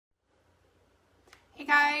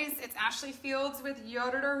Guys, it's Ashley Fields with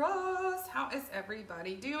Yoderos. How is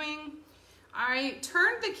everybody doing? I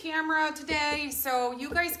turned the camera today so you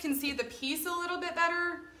guys can see the piece a little bit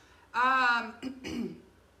better.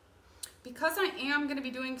 Because I am going to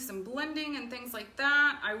be doing some blending and things like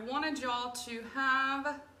that, I wanted y'all to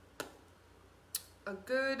have a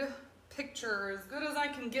good picture, as good as I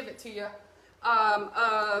can give it to you,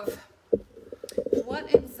 of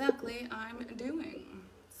what exactly I'm doing.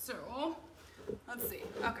 So, let's see.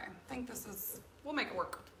 Okay, I think this is, we'll make it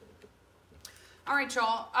work. All right,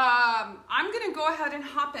 y'all. I'm going to go ahead and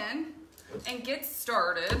hop in and get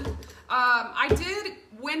started. I did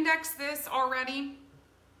Windex this already,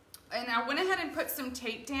 and I went ahead and put some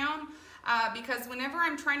tape down because whenever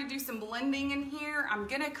I'm trying to do some blending in here, I'm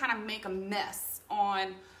going to kind of make a mess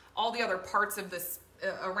on all the other parts of this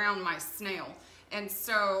around my snail. And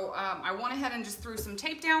so I went ahead and just threw some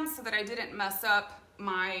tape down so that I didn't mess up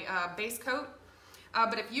my base coat.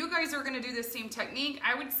 But if you guys are going to do the same technique,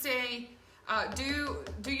 I would say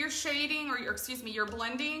do your shading or your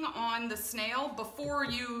blending on the snail before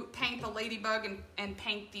you paint the ladybug and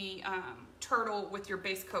paint the turtle with your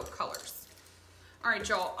base coat colors. All right,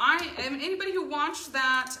 y'all. Anybody who watched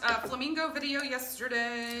that flamingo video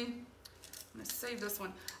yesterday, I'm gonna save this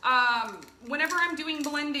one. Whenever I'm doing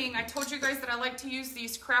blending, I told you guys that I like to use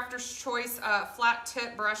these Crafter's Choice flat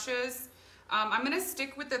tip brushes. I'm gonna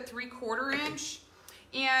stick with the 3/4 inch.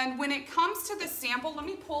 And when it comes to the sample, let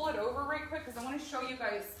me pull it over right quick because I want to show you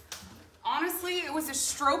guys. Honestly, it was a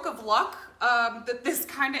stroke of luck that this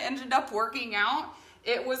kind of ended up working out.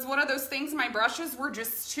 It was one of those things, my brushes were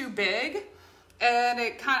just too big. And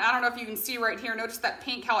it kind of, I don't know if you can see right here, notice that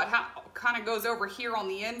pink, how it kind of goes over here on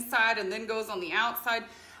the inside and then goes on the outside.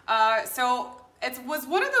 So it was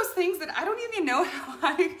one of those things that I don't even know how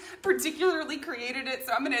I particularly created it.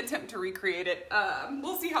 So I'm going to attempt to recreate it.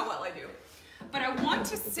 We'll see how well I do. But I want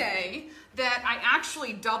to say that I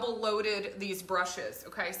actually double loaded these brushes.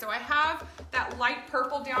 Okay, so I have that light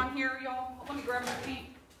purple down here, y'all. Let me grab my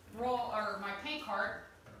paint roll or my paint card.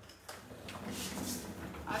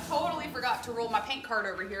 I totally forgot to roll my paint card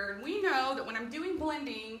over here. And we know that when I'm doing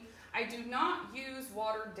blending, I do not use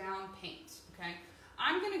watered down paint. Okay,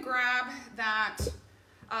 I'm gonna grab that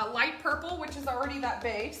light purple, which is already that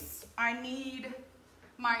base. I need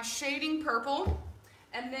my shading purple.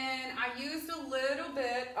 And then I used a little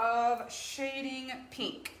bit of shading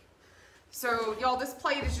pink. So y'all, this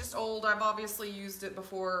plate is just old. I've obviously used it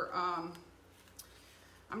before.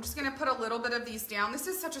 I'm just gonna put a little bit of these down. This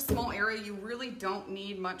is such a small area, you really don't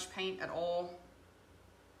need much paint at all.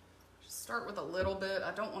 Just start with a little bit.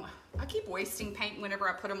 I keep wasting paint whenever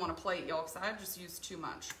I put them on a plate, y'all, because I just use too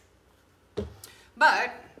much.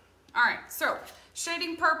 But, all right, so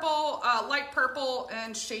shading purple, light purple,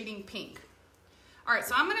 and shading pink. All right,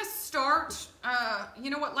 so I'm gonna start,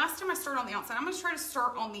 you know what, last time I started on the outside, I'm gonna try to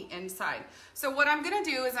start on the inside. So what I'm gonna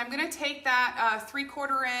do is I'm gonna take that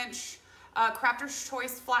 3/4 inch Crafter's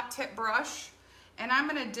Choice flat tip brush, and I'm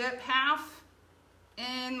gonna dip half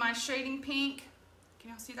in my shading pink.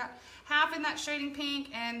 Can y'all see that? Half in that shading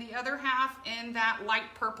pink and the other half in that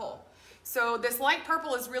light purple. So this light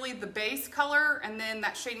purple is really the base color, and then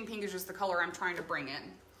that shading pink is just the color I'm trying to bring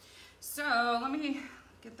in. So let me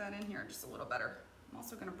get that in here just a little better. I'm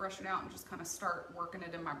also going to brush it out and just kind of start working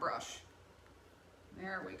it in my brush.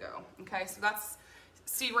 There we go. Okay, so that's,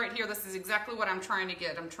 see right here, this is exactly what I'm trying to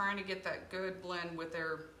get. I'm trying to get that good blend with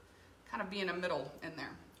their kind of being a middle in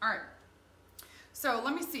there. All right, so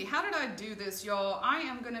let me see. How did I do this, y'all? I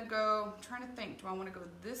am going to go, I'm trying to think, do I want to go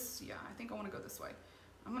this? Yeah, I think I want to go this way.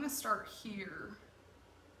 I'm going to start here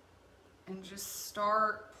and just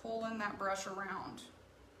start pulling that brush around.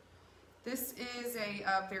 This is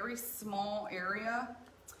a very small area,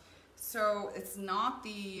 so it's not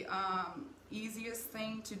the easiest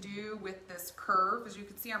thing to do with this curve. As you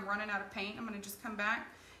can see, I'm running out of paint. I'm gonna just come back,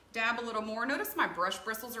 dab a little more. Notice my brush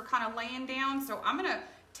bristles are kind of laying down, so I'm gonna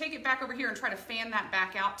take it back over here and try to fan that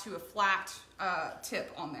back out to a flat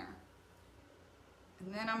tip on there.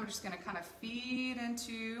 And then I'm just gonna kind of feed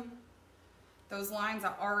into those lines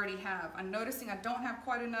I already have. I'm noticing I don't have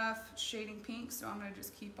quite enough shading pink, so I'm gonna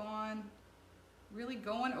just keep on really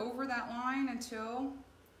going over that line until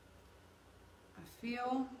I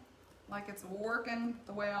feel like it's working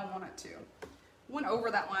the way I want it to. Went over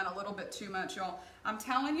that line a little bit too much, y'all. I'm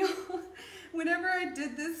telling you, whenever I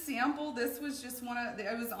did this sample, this was just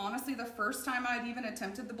it was honestly the first time I'd even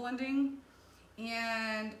attempted the blending.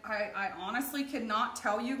 And I honestly cannot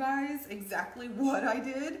tell you guys exactly what I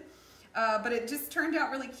did. But it just turned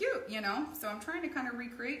out really cute, you know? So I'm trying to kind of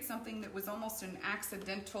recreate something that was almost an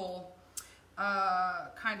accidental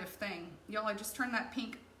kind of thing. Y'all, I just turned that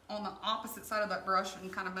pink on the opposite side of that brush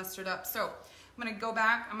and kind of messed it up. So I'm gonna go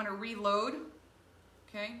back, I'm gonna reload,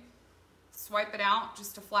 okay? Swipe it out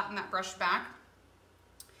just to flatten that brush back.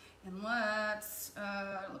 And let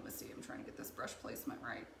me see, I'm trying to get this brush placement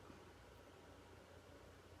right.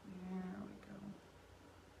 There we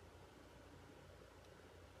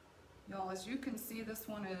go. Y'all, as you can see, this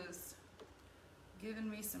one is giving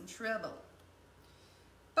me some trouble.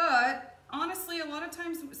 But honestly, a lot of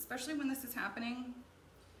times, especially when this is happening,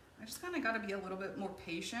 I just kind of got to be a little bit more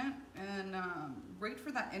patient and wait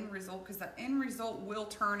for that end result, because that end result will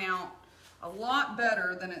turn out a lot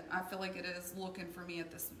better than I feel like it is looking for me at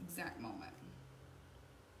this exact moment.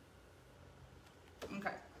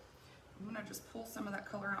 Okay, I'm gonna just pull some of that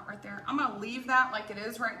color out right there. I'm gonna leave that like it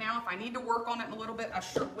is right now. If I need to work on it in a little bit, I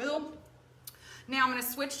sure will. Now I'm gonna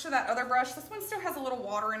switch to that other brush. This one still has a little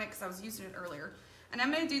water in it because I was using it earlier. And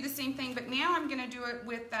I'm gonna do the same thing, but now I'm gonna do it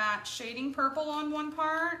with that shading purple on one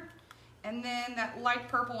part and then that light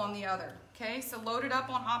purple on the other. Okay, so load it up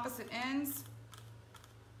on opposite ends.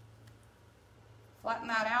 Flatten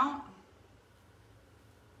that out.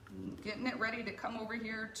 Getting it ready to come over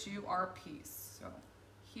here to our piece. So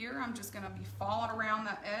here I'm just gonna be following around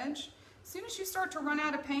that edge. As soon as you start to run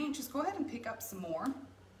out of paint, just go ahead and pick up some more.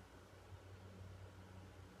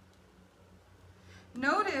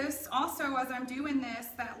 Notice also as I'm doing this,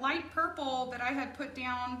 that light purple that I had put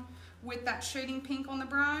down with that shading pink on the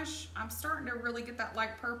brush, I'm starting to really get that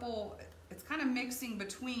light purple. It's kind of mixing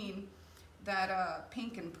between that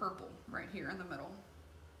pink and purple right here in the middle.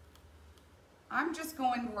 I'm just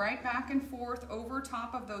going right back and forth over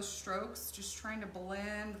top of those strokes, just trying to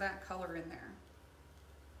blend that color in there.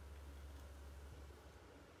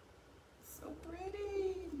 So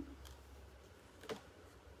pretty.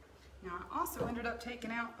 Now I also ended up taking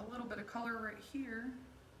out a little bit of color right here.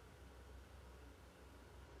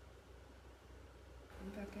 Come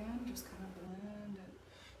back in, just kind of blend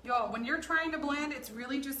it. Y'all, when you're trying to blend, it's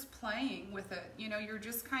really just playing with it. You know, you're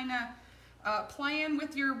just kind of playing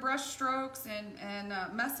with your brush strokes and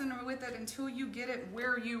messing with it until you get it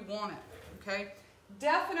where you want it, okay?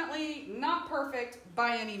 Definitely not perfect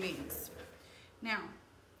by any means. Now,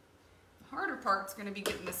 the harder part's gonna be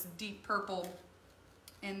getting this deep purple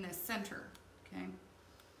in this center, okay?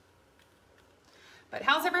 But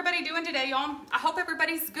how's everybody doing today, y'all? I hope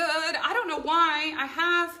everybody's good. I don't know why I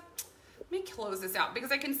have, let me close this out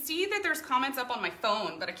because I can see that there's comments up on my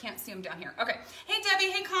phone, but I can't see them down here. Okay, hey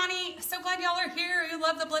Debbie, hey Connie, so glad y'all are here. You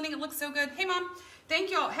love the blending, it looks so good. Hey Mom,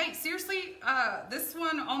 thank y'all. Hey, seriously, this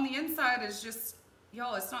one on the inside is just,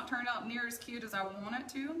 y'all, it's not turned out near as cute as I want it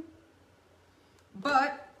to.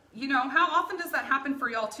 But, you know, how often does that happen for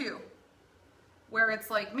y'all too? Where it's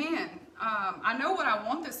like, man, I know what I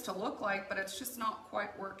want this to look like, but it's just not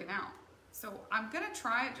quite working out. So I'm gonna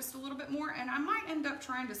try it just a little bit more, and I might end up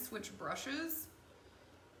trying to switch brushes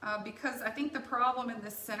because I think the problem in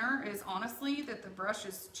this center is honestly that the brush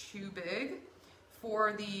is too big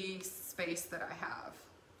for the space that I have.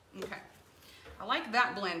 Okay, I like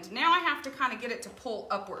that blend. Now I have to kind of get it to pull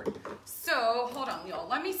upward. So hold on, y'all,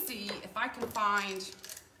 let me see if I can find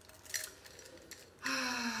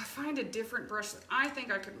a different brush that I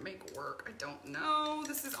think I could make work. I don't know.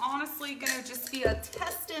 This is honestly gonna just be a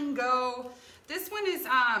test and go. This one is,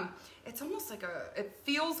 it's almost like it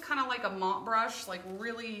feels kind of like a mop brush, like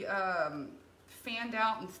really fanned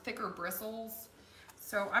out and thicker bristles.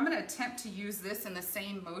 So I'm gonna attempt to use this in the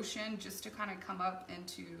same motion just to kind of come up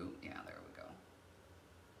into, yeah, there we go.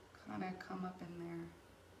 Kind of come up in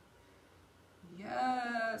there.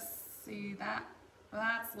 Yes, see that?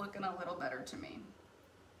 That's looking a little better to me.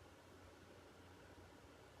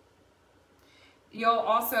 Y'all,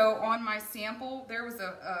 also on my sample, there was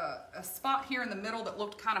a spot here in the middle that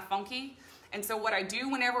looked kind of funky. And so what I do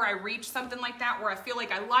whenever I reach something like that, where I feel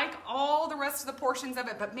like I like all the rest of the portions of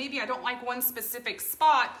it, but maybe I don't like one specific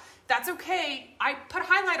spot, that's okay. I put a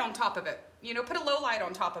highlight on top of it. You know, put a low light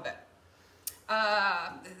on top of it.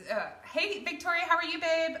 Hey, Victoria, how are you,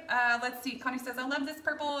 babe? Let's see, Connie says, I love this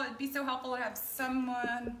purple. It'd be so helpful to have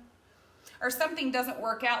someone, or something doesn't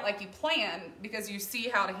work out like you plan because you see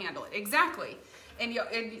how to handle it. Exactly. And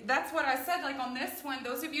that's what I said, like on this one,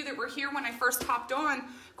 those of you that were here when I first hopped on,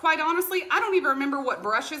 quite honestly, I don't even remember what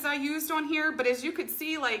brushes I used on here, but as you could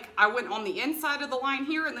see, like I went on the inside of the line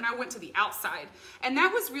here and then I went to the outside. And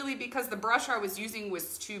that was really because the brush I was using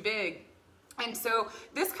was too big. And so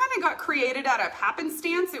this kind of got created out of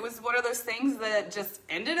happenstance. It was one of those things that just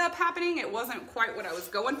ended up happening. It wasn't quite what I was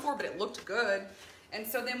going for, but it looked good. And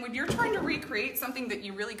so then when you're trying to recreate something that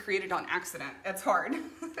you really created on accident, it's hard.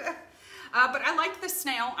 But I like the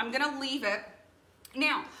snail. I'm gonna leave it.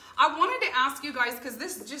 Now, I wanted to ask you guys, because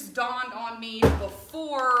this just dawned on me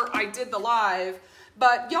before I did the live,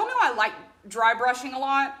 but y'all know I like dry brushing a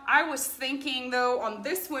lot. I was thinking though on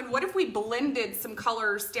this one, what if we blended some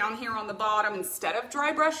colors down here on the bottom instead of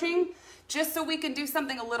dry brushing, just so we can do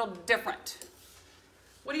something a little different?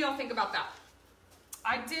 What do y'all think about that?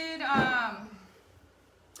 I did,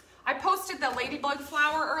 I posted the ladybug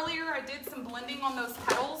flower earlier. I did some blending on those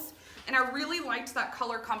petals, and I really liked that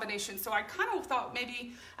color combination. So I kind of thought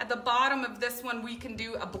maybe at the bottom of this one, we can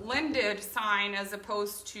do a blended sign as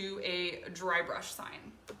opposed to a dry brush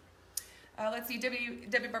sign. Let's see,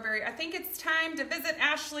 Debbie Barberry. I think it's time to visit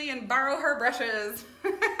Ashley and borrow her brushes.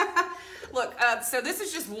 Look, so this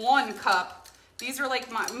is just one cup. These are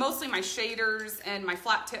like mostly my shaders and my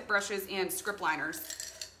flat tip brushes and script liners.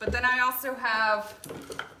 But then I also have,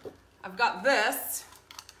 I've got this.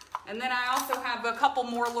 And then I also have a couple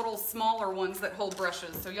more little smaller ones that hold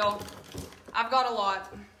brushes. So y'all, I've got a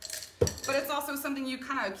lot, but it's also something you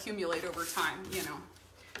kind of accumulate over time, you know.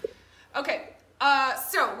 Okay,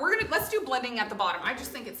 so let's do blending at the bottom. I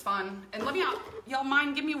just think it's fun. And let me, y'all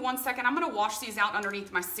mind, give me 1 second. I'm gonna wash these out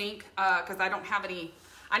underneath my sink because I don't have any,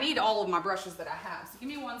 I need all of my brushes that I have. So give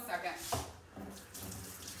me 1 second.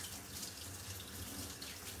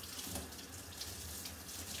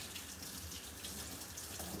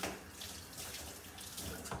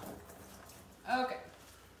 Okay,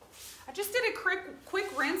 I just did a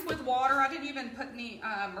quick rinse with water. I didn't even put any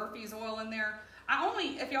Murphy's oil in there. I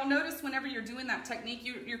only, if y'all notice, whenever you're doing that technique,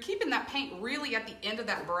 you're keeping that paint really at the end of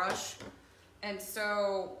that brush. And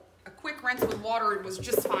so a quick rinse with water was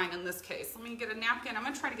just fine in this case. Let me get a napkin. I'm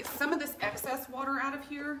gonna try to get some of this excess water out of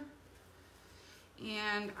here.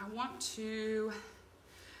 And I want to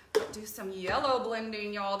do some yellow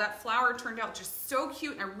blending, y'all. That flower turned out just so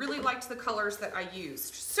cute, and I really liked the colors that I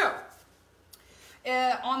used. So,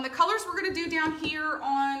 on the colors we're going to do down here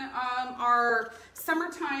on our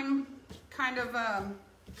summertime kind of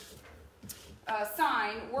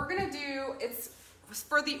sign, we're going to do, it's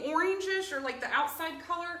for the orangish or like the outside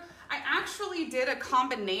color, I actually did a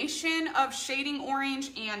combination of shading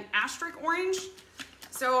orange and asterisk orange.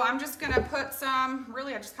 So I'm just going to put some,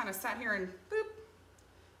 really I just kind of sat here and boop,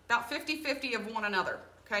 about 50-50 of one another.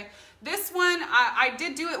 Okay, this one, I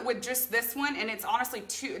did do it with just this one, and it's honestly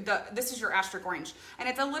this is your asterisk orange. And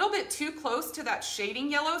it's a little bit too close to that shading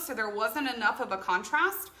yellow, so there wasn't enough of a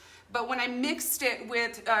contrast. But when I mixed it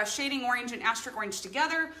with shading orange and asterisk orange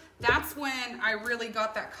together, that's when I really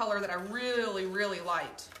got that color that I really, really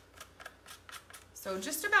liked. So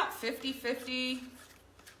just about 50-50.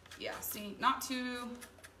 Yeah, see, not too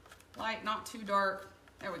light, not too dark.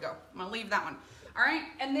 There we go. I'm gonna leave that one. All right,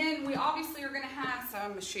 and then we obviously are gonna have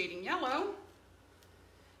some shading yellow,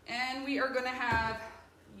 and we are gonna have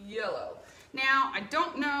yellow. Now, I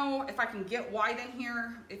don't know if I can get white in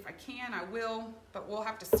here. If I can, I will, but we'll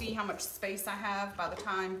have to see how much space I have by the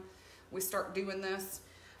time we start doing this.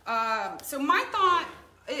 So my thought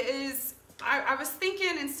is, I was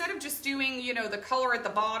thinking instead of just doing, you know, the color at the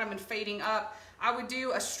bottom and fading up, I would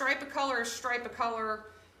do a stripe of color,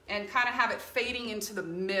 and kind of have it fading into the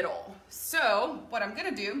middle. So what I'm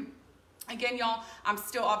gonna do, again, y'all, I'm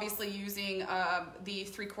still obviously using the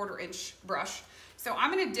 3/4 inch brush. So I'm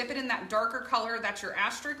gonna dip it in that darker color, that's your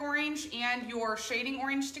asterisk orange and your shading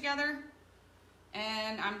orange together.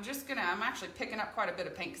 And I'm actually picking up quite a bit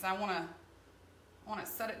of paint because I wanna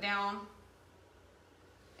set it down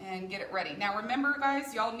and get it ready. Now remember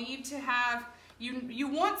guys, y'all need to have, you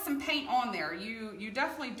want some paint on there. You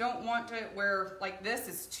definitely don't want it where like this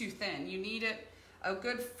is too thin. You need it a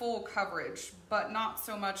good full coverage, but not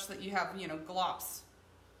so much that you have, you know, glops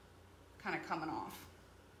kind of coming off.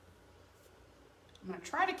 I'm gonna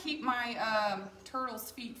try to keep my turtle's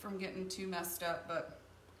feet from getting too messed up, but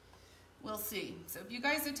we'll see. So if you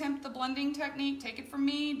guys attempt the blending technique, take it from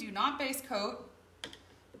me, do not base coat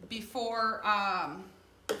before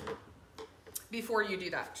you do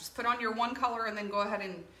that. Just put on your one color and then go ahead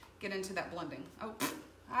and get into that blending. Oh,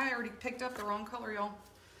 I already picked up the wrong color, y'all.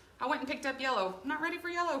 I went and picked up yellow. I'm not ready for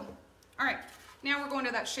yellow. All right, now we're going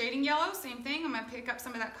to that shading yellow. Same thing, I'm gonna pick up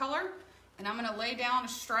some of that color and I'm gonna lay down a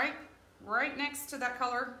stripe right next to that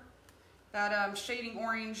color, that shading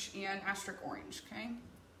orange and asterisk orange, okay?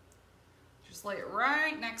 Just lay it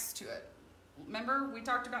right next to it. Remember, we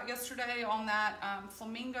talked about yesterday on that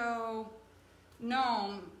flamingo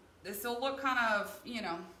gnome, this will look kind of, you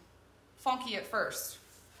know, funky at first.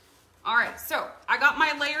 All right, so I got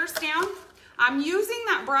my layers down. I'm using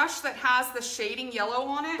that brush that has the shading yellow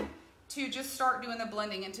on it to just start doing the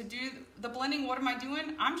blending. And to do the blending, what am I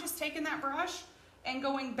doing? I'm just taking that brush and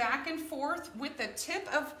going back and forth with the tip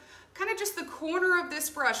of kind of just the corner of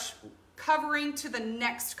this brush, covering to the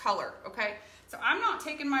next color, okay? So I'm not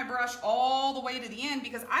taking my brush all the way to the end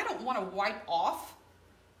because I don't want to wipe off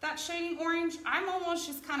that shading orange. I'm almost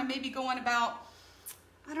just kind of maybe going about,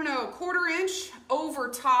 I don't know, 1/4 inch over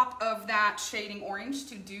top of that shading orange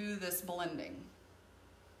to do this blending.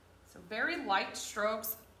 So very light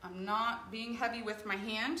strokes. I'm not being heavy with my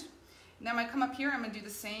hand. And then I'm gonna come up here, I'm gonna do the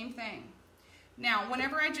same thing. Now,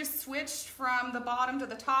 whenever I just switched from the bottom to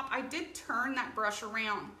the top, I did turn that brush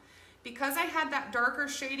around. Because I had that darker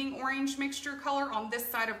shading orange mixture color on this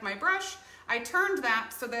side of my brush, I turned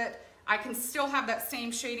that so that I can still have that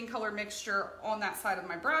same shading color mixture on that side of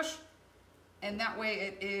my brush. And that way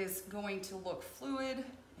it is going to look fluid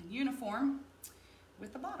and uniform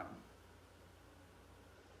with the bottom.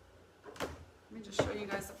 Let me just show you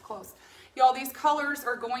guys up close. Y'all, these colors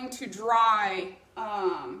are going to dry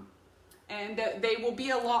and they will be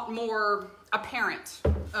a lot more apparent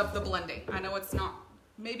of the blending. I know it's not,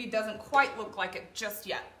 maybe doesn't quite look like it just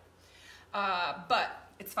yet, but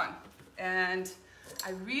it's fun. And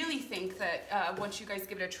I really think that once you guys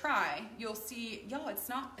give it a try, you'll see, y'all,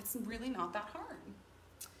 it's really not that hard.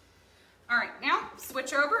 All right, now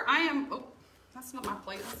switch over. Oh, that's not my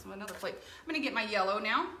plate, that's another plate. I'm gonna get my yellow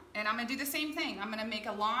now, and I'm gonna do the same thing. I'm gonna make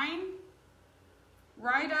a line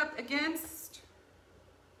right up against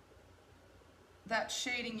that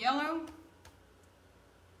shading yellow.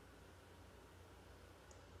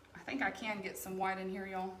 I think I can get some white in here,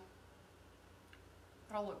 y'all.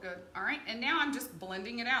 That'll look good. All right, and now I'm just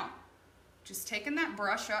blending it out. Just taking that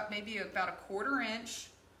brush up maybe about a 1/4 inch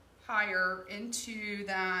higher into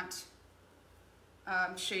that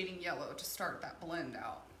shading yellow to start that blend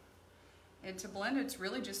out. And to blend, it's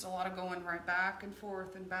really just a lot of going right back and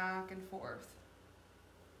forth and back and forth.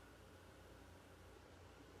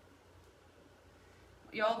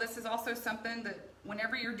 Y'all, this is also something that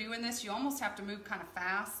whenever you're doing this, you almost have to move kind of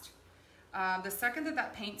fast. The second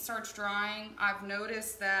that paint starts drying, I've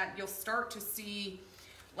noticed that you'll start to see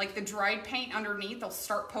like the dried paint underneath, they'll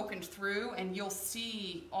start poking through and you'll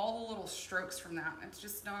see all the little strokes from that.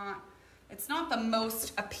 It's not the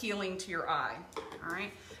most appealing to your eye, all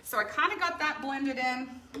right? So I kind of got that blended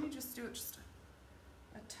in. Let me just do it just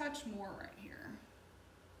a touch more right here.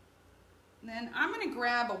 And then I'm gonna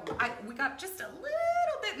grab we got just a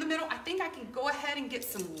little bit in the middle. I think I can go ahead and get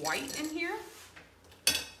some white in here.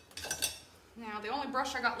 Now, the only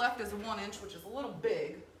brush I got left is a 1 inch, which is a little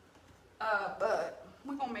big, but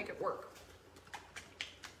we're gonna make it work.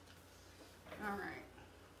 All right.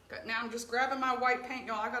 Good. Now I'm just grabbing my white paint,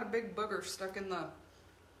 y'all. I got a big booger stuck in the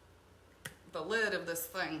lid of this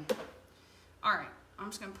thing. All right, I'm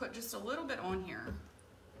just gonna put just a little bit on here.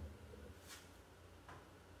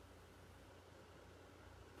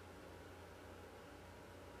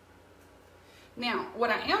 Now, what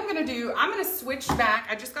I am gonna do, I'm gonna switch back.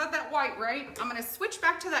 I just got that white, right? I'm gonna switch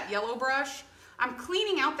back to that yellow brush. I'm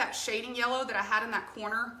cleaning out that shading yellow that I had in that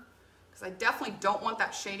corner because I definitely don't want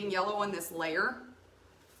that shading yellow in this layer.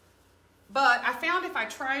 But I found if I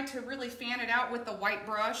try to really fan it out with the white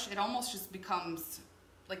brush, it almost just becomes,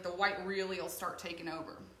 like the white really will start taking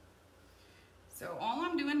over. So all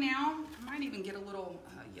I'm doing now, I might even get a little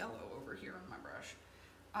yellow over here on my brush.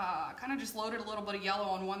 I kind of just loaded a little bit of yellow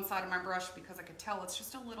on one side of my brush because I could tell it's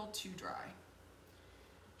just a little too dry.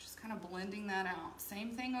 Just kind of blending that out.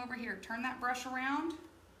 Same thing over here. Turn that brush around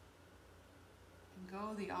and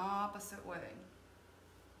go the opposite way.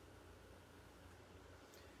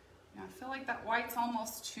 Now I feel like that white's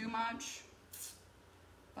almost too much,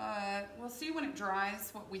 but we'll see when it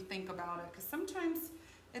dries what we think about it, because sometimes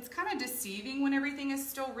it's kind of deceiving when everything is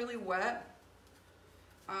still really wet.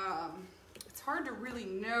 It's hard to really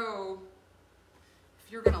know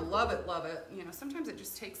if you're gonna love it. You know, sometimes it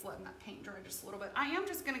just takes letting that paint dry just a little bit. I am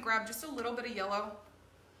just gonna grab just a little bit of yellow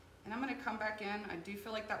and I'm gonna come back in. I do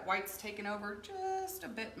feel like that white's taken over just a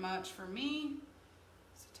bit much for me.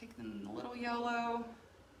 So take the little yellow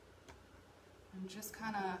and just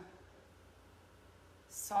kind of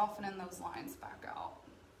softening those lines back out.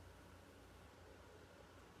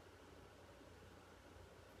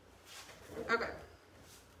 Okay.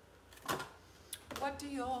 What do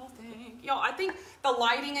y'all think? Y'all, I think the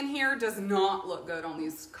lighting in here does not look good on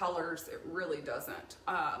these colors. It really doesn't.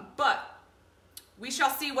 But we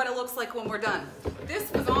shall see what it looks like when we're done.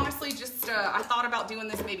 This was honestly just, I thought about doing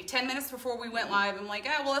this maybe 10 minutes before we went live. I'm like,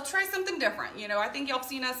 well, let's try something different. You know, I think y'all have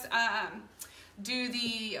seen us do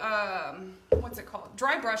the, what's it called?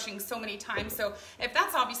 Dry brushing so many times. So if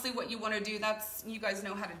that's obviously what you want to do, you guys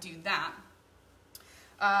know how to do that.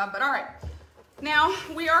 But all right. Now,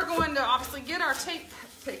 we are going to obviously get our tape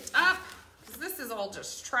picked up, because this is all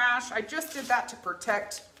just trash. I just did that to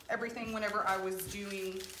protect everything whenever I was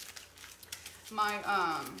doing my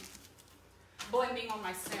blending on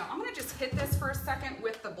my snail. I'm gonna just hit this for a second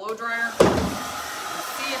with the blow dryer and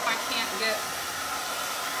see if I can't get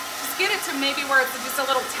it to maybe where it's just a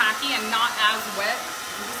little tacky and not as wet.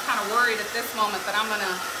 I'm just kind of worried at this moment that I'm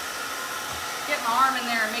gonna get my arm in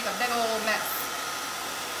there and make a big old mess.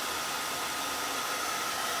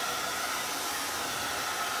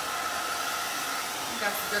 I think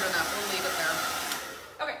that's good enough. We'll leave it there.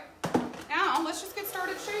 Okay, now let's just get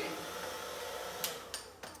started shading.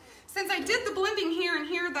 Since I did the blending here and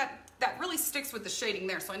here, that really sticks with the shading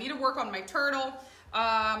there. So I need to work on my turtle,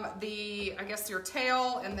 I guess your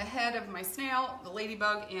tail and the head of my snail, the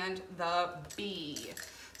ladybug, and the bee.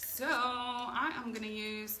 So I am gonna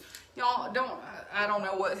use, y'all I don't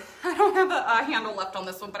know what, I don't have a handle left on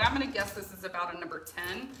this one, but I'm gonna guess this is about a number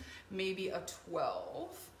 10, maybe a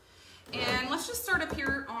 12. And let's just start up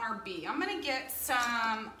here on our bee. I'm gonna get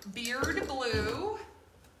some beard blue.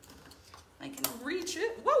 I can reach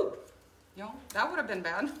it. Whoa, y'all, that would have been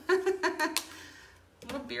bad.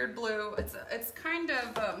 Little beard blue. It's kind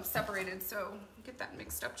of separated, so get that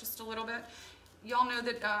mixed up just a little bit. Y'all know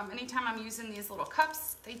that anytime I'm using these little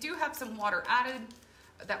cups, they do have some water added.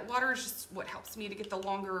 That water is just what helps me to get the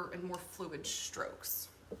longer and more fluid strokes.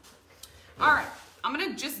 All right, I'm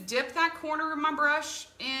gonna just dip that corner of my brush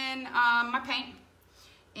in my paint,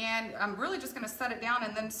 and I'm really just gonna set it down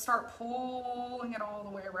and then start pulling it all the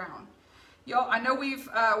way around. Y'all, I know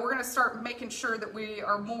we're gonna start making sure that we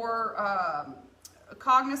are more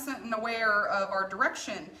cognizant and aware of our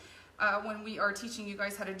direction when we are teaching you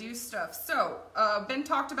guys how to do stuff. So, been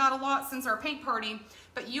talked about a lot since our paint party,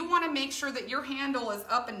 but you wanna make sure that your handle is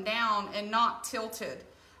up and down and not tilted.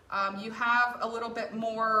 You have a little bit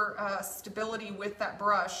more stability with that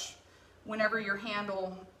brush whenever your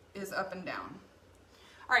handle is up and down.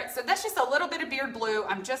 All right, so that's just a little bit of beard blue.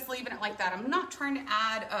 I'm just leaving it like that. I'm not trying to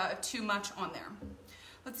add too much on there.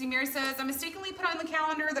 Let's see, Mary says, I mistakenly put on the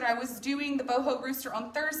calendar that I was doing the boho rooster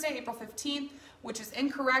on Thursday, April 15th, which is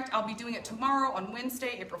incorrect. I'll be doing it tomorrow on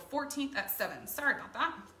Wednesday, April 14th at 7. Sorry about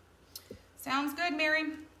that. Sounds good,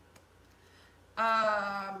 Mary.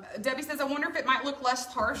 Debbie says, I wonder if it might look less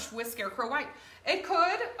harsh with Scarecrow White. It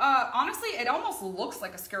could. Honestly, it almost looks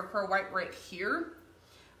like a Scarecrow White right here.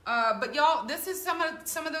 But y'all, this is some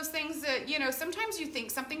of those things that, you know, sometimes you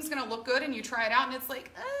think something's gonna look good and you try it out and it's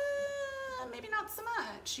like, maybe not so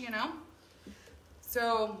much, you know?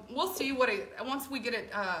 So we'll see once we get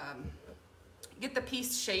it, get the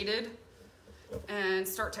piece shaded and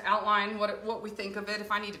start to outline what we think of it.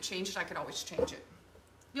 If I need to change it, I could always change it.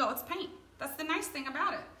 Yo, it's paint. That's the nice thing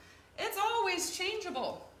about it. It's always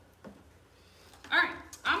changeable. All right,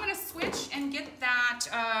 I'm gonna switch and get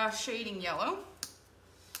that shading yellow.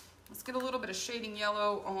 Let's get a little bit of shading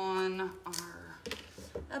yellow on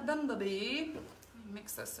our bumblebee.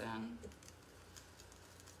 Mix this in.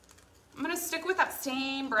 I'm gonna stick with that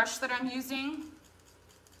same brush that I'm using.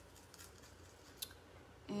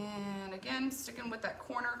 And again, sticking with that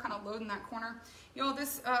corner, kind of loading that corner. You know,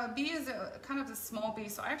 this bee is kind of a small bee,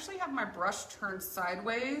 so I actually have my brush turned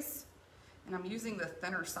sideways, and I'm using the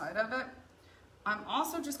thinner side of it. I'm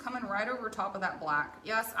also just coming right over top of that black.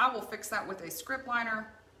 Yes, I will fix that with a script liner.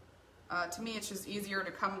 To me, it's just easier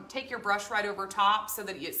to take your brush right over top so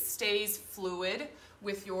that it stays fluid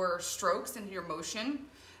with your strokes and your motion,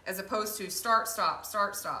 as opposed to start,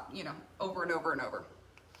 stop, you know, over and over and over.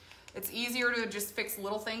 It's easier to just fix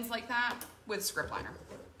little things like that with script liner.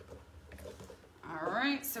 All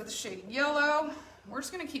right, so the shaded yellow, we're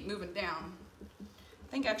just gonna keep moving down.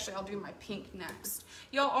 I think actually I'll do my pink next.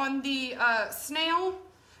 Y'all, on the snail,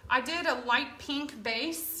 I did a light pink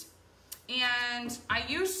base, and I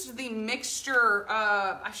used the mixture,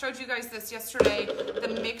 I showed you guys this yesterday,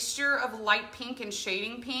 the mixture of light pink and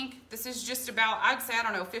shading pink. This is just about, I'd say, I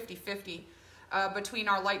don't know, 50-50 between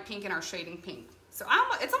our light pink and our shading pink. So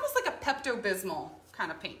it's almost like a Pepto-Bismol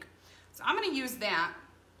kind of pink. So I'm gonna use that.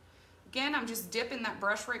 Again, I'm just dipping that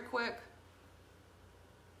brush right quick.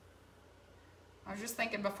 I was just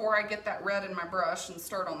thinking before I get that red in my brush and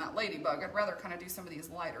start on that ladybug, I'd rather kind of do some of these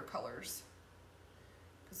lighter colors.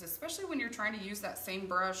 Because especially when you're trying to use that same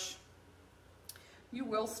brush, you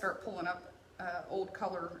will start pulling up old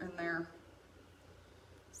color in there.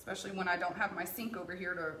 Especially when I don't have my sink over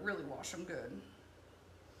here to really wash them good.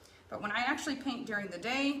 But when I actually paint during the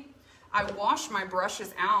day, I wash my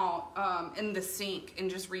brushes out in the sink and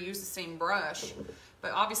just reuse the same brush.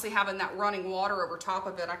 But obviously having that running water over top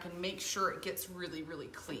of it, I can make sure it gets really, really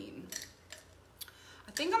clean.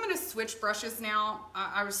 I think I'm gonna switch brushes now.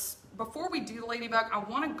 Before we do the ladybug, I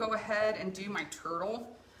wanna go ahead and do my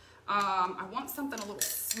turtle. I want something a little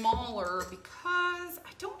smaller because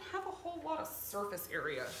I don't have a whole lot of surface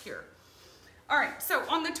area here. All right, so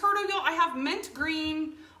on the turtle, y'all, I have mint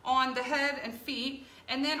green on the head and feet.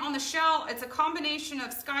 And then on the shell, it's a combination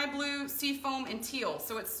of sky blue, seafoam, and teal.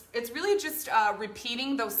 So it's really just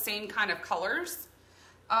repeating those same kind of colors.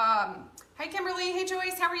 Hi, Kimberly. Hey,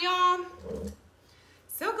 Joyce. How are y'all?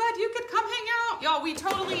 So glad you could come hang out. Y'all, we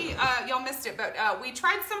totally, y'all missed it, but we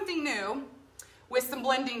tried something new with some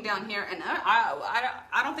blending down here, and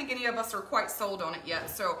I don't think any of us are quite sold on it yet.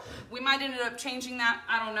 So we might end up changing that.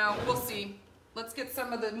 I don't know. We'll see. Let's get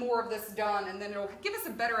some of the more of this done, and then it'll give us a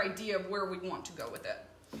better idea of where we want to go with it.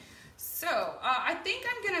 So I think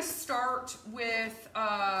I'm gonna start with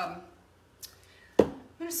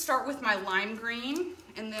my lime green,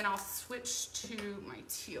 and then I'll switch to my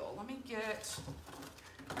teal. Let me get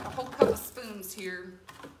a whole cup of spoons here.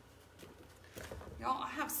 Y'all, I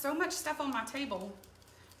have so much stuff on my table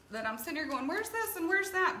that I'm sitting here going, where's this and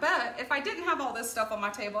where's that? But if I didn't have all this stuff on my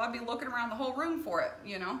table, I'd be looking around the whole room for it,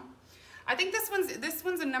 you know? I think this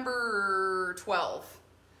one's a number 12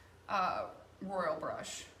 royal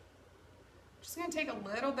brush. Just gonna take a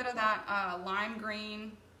little bit of that lime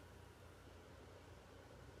green.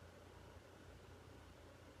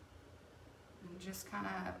 And just kind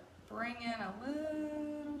of bring in a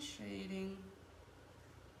little shading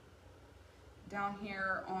down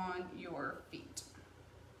here on your feet.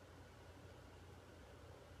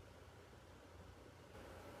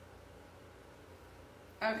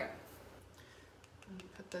 Okay, let me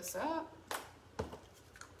put this up.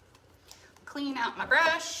 Clean out my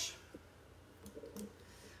brush.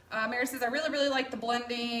 Mary says, I really like the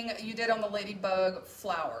blending you did on the ladybug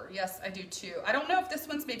flower. Yes, I do too. I don't know if this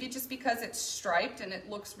one's maybe just because it's striped and it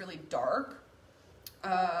looks really dark.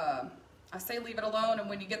 I say leave it alone, and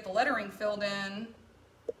when you get the lettering filled in,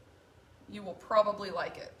 you will probably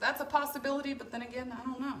like it. That's a possibility, but then again, I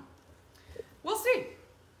don't know. We'll see.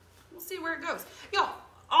 We'll see where it goes. Y'all,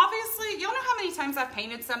 obviously, y'all know how many times I've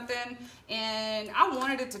painted something and I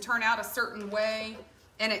wanted it to turn out a certain way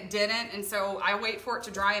and it didn't, and so I wait for it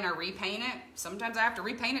to dry and I repaint it. Sometimes I have to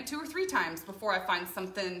repaint it 2 or 3 times before I find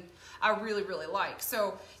something I really like.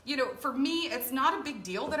 So, you know, for me, it's not a big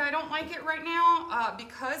deal that I don't like it right now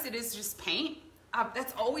because it is just paint.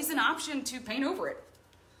 That's always an option to paint over it.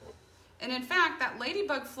 And in fact, that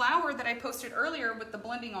ladybug flower that I posted earlier with the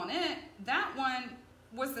blending on it, that one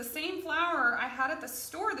was the same flower I had at the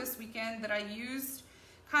store this weekend that I used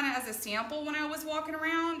kind of as a sample when I was walking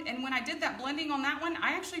around. And when I did that blending on that one,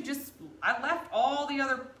 I actually I left all the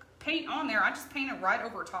other paint on there. I just painted right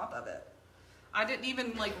over top of it. I didn't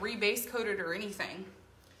even like rebase coat it or anything,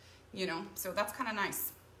 you know, so that's kind of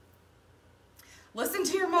nice. Listen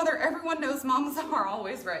to your mother. Everyone knows moms are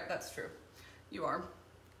always right. That's true. You are.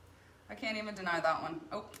 I can't even deny that one.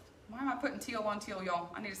 Oh, why am I putting teal on teal, y'all?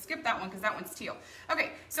 I need to skip that one because that one's teal.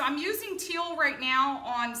 Okay, so I'm using teal right now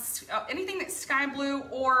on anything that's sky blue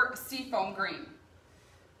or seafoam green.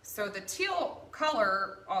 So the teal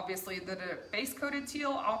color, obviously, the base coated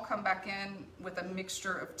teal, I'll come back in with a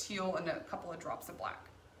mixture of teal and a couple of drops of black.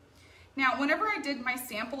 Now, whenever I did my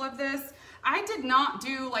sample of this, I did not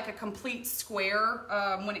do like a complete square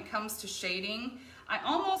when it comes to shading. I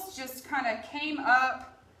almost just kind of came up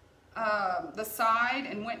the side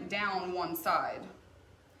and went down one side.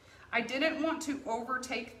 I didn't want to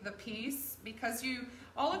overtake the piece because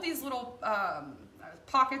all of these little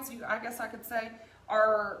pockets, I guess I could say,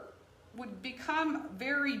 would become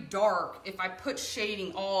very dark if I put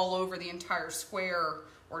shading all over the entire square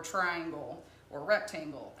or triangle or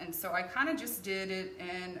rectangle. And so I kind of just did it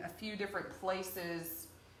in a few different places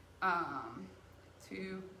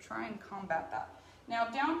to try and combat that. Now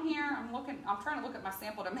down here, I'm trying to look at my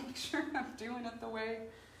sample to make sure I'm doing it the way,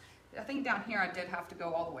 I think down here I did have to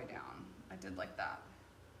go all the way down. I did like that.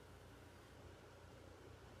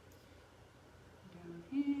 Down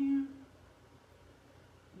here,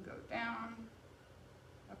 go down,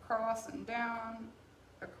 across and down,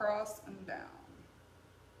 across and down.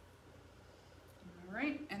 All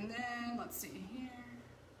right, and then let's see here,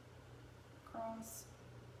 across,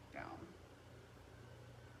 down.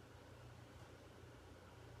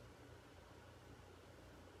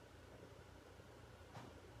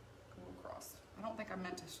 I don't think I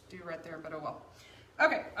meant to do right there, but oh well.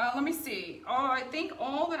 Okay, let me see. I think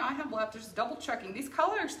all that I have left is just double checking. These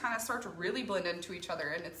colors kind of start to really blend into each other,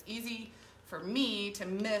 and it's easy for me to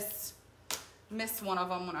miss one of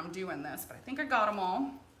them when I'm doing this, but I think I got them all.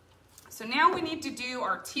 So now we need to do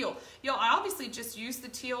our teal. Y'all, I obviously just used the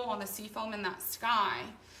teal on the seafoam in that sky.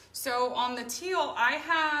 So on the teal, I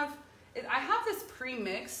have this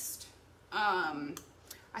pre-mixed.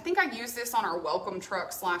 I think I used this on our welcome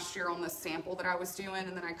trucks last year on the sample that I was doing,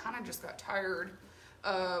 and then I kind of just got tired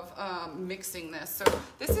of mixing this. So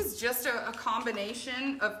this is just a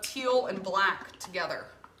combination of teal and black together.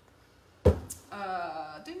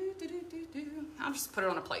 I'll just put it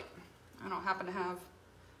on a plate. I don't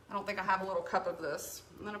think I have a little cup of this.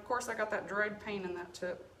 And then of course I got that dried paint in that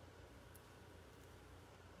tip.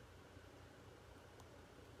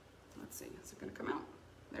 Let's see, is it gonna come out?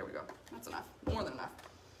 There we go, that's enough, more than enough.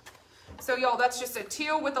 So y'all, that's just a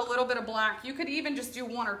teal with a little bit of black. You could even just do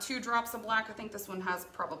 1 or 2 drops of black. I think this one has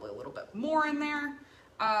probably a little bit more in there.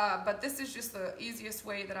 But this is just the easiest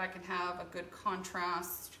way that I can have a good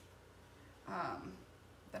contrast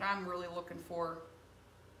that I'm really looking for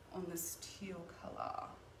on this teal color.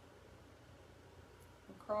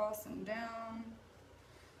 Across and down.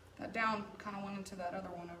 That down kind of went into that other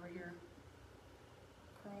one over here.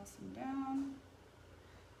 Across and down.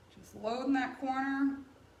 Just loading that corner.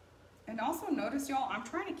 And also notice, y'all, I'm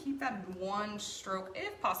trying to keep that in 1 stroke,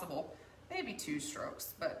 if possible, maybe 2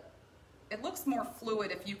 strokes, but it looks more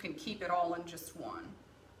fluid if you can keep it all in just 1.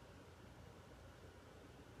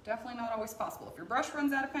 Definitely not always possible. If your brush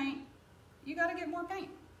runs out of paint, you gotta get more paint.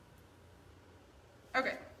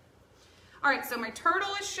 Okay. All right, so my turtle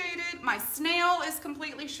is shaded, my snail is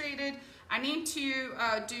completely shaded. I need to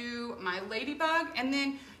do my ladybug, and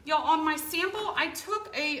then y'all, on my sample, I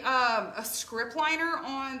took a script liner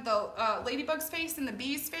on the ladybug's face and the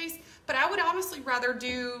bee's face, but I would honestly rather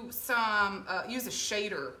do some, use a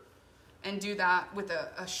shader and do that with a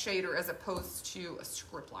shader as opposed to a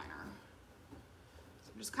script liner.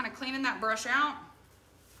 So I'm just kind of cleaning that brush out.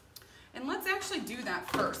 And let's actually do that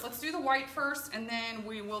first. Let's do the white first, and then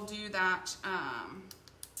we will do that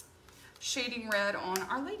shading red on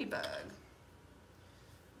our ladybug.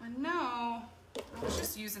 I know I was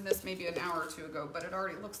just using this maybe an hour or 2 ago, but it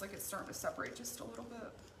already looks like it's starting to separate just a little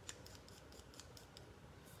bit.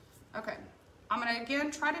 Okay, I'm gonna again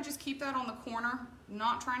try to just keep that on the corner,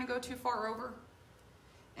 not trying to go too far over.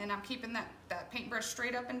 And I'm keeping that paintbrush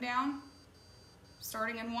straight up and down,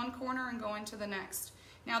 starting in 1 corner and going to the next.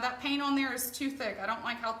 Now that paint on there is too thick. I don't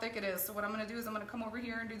like how thick it is. So what I'm gonna do is I'm gonna come over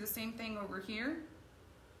here and do the same thing over here.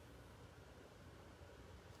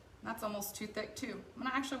 That's almost too thick too. I'm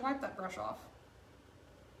gonna actually wipe that brush off.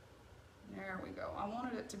 There we go. I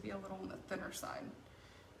wanted it to be a little on the thinner side.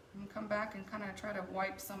 I'm gonna come back and kind of try to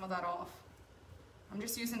wipe some of that off. I'm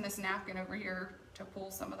just using this napkin over here to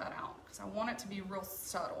pull some of that out because I want it to be real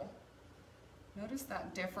subtle. Notice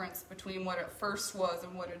that difference between what it first was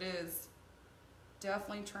and what it is.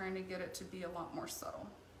 Definitely trying to get it to be a lot more subtle.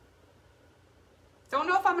 Don't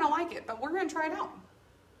know if I'm gonna like it, but we're gonna try it out.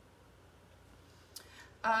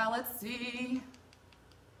 Let's see.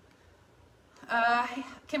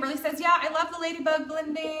 Kimberly says, yeah, I love the ladybug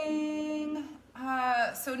blending.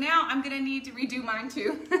 So now I'm gonna need to redo mine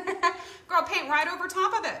too. Girl, paint right over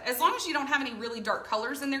top of it. As long as you don't have any really dark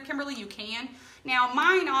colors in there, Kimberly, you can. Now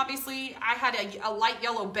mine, obviously, I had a light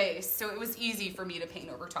yellow base, so it was easy for me to paint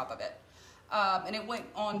over top of it. And it went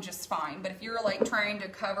on just fine. But if you're like trying to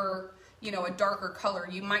cover, you know, a darker color,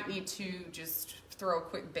 you might need to just throw a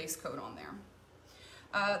quick base coat on there.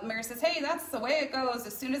 Mary says, hey, that's the way it goes.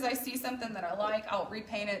 As soon as I see something that I like, I'll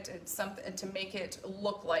repaint it and something to make it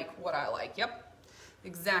look like what I like. Yep,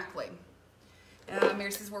 exactly.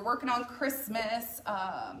 Mary says, we're working on Christmas.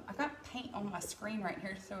 I've got paint on my screen right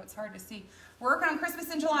here, so it's hard to see. We're working on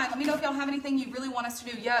Christmas in July. Let me know if y'all have anything you really want us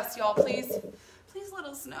to do. Yes, y'all, please let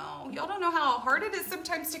us know. Y'all don't know how hard it is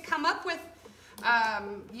sometimes to come up with,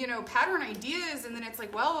 you know, pattern ideas, and then it's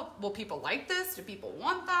like, well, will people like this? Do people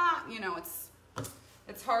want that? You know, it's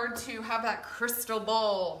hard to have that crystal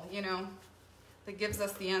ball, you know, that gives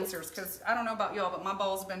us the answers, because I don't know about y'all, but my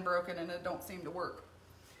ball's been broken and it don't seem to work.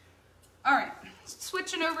 All right,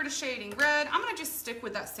 switching over to shading red. I'm gonna just stick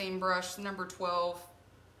with that same brush, number 12,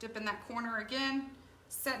 dip in that corner again,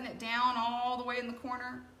 setting it down all the way in the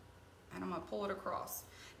corner, and I'm gonna pull it across.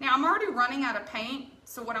 Now I'm already running out of paint,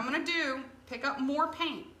 so what I'm gonna do, pick up more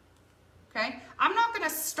paint, okay? I'm not gonna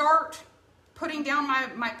start putting down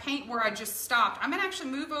my paint where I just stopped. I'm gonna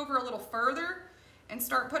actually move over a little further and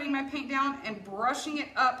start putting my paint down and brushing it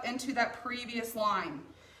up into that previous line.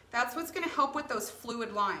 That's what's gonna help with those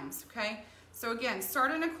fluid lines, okay? So again,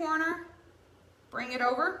 start in a corner, bring it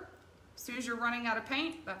over. As soon as you're running out of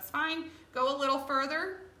paint, that's fine. Go a little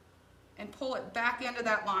further and pull it back into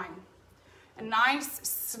that line. And nice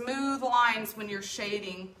smooth lines when you're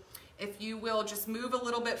shading. If you will, just move a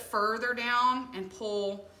little bit further down and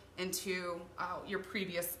pull into your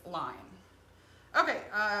previous line. Okay,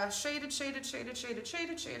 shaded.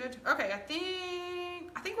 Okay, I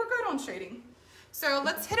think we're good on shading. So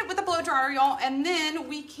let's hit it with a blow dryer, y'all, and then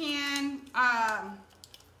we can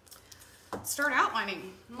start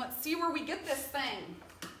outlining. And let's see where we get this thing.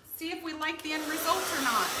 See if we like the end result or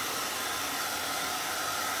not.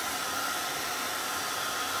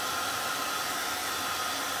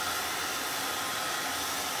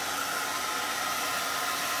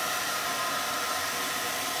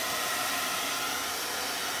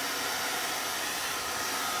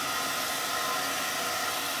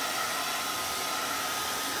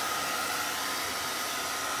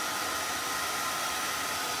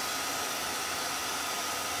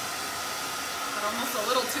 Almost a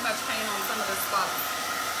little too much paint on some of this spots.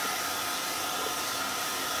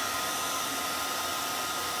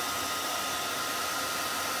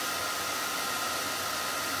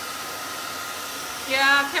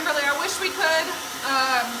 Yeah, Kimberly, I wish we could,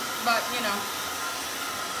 but you know,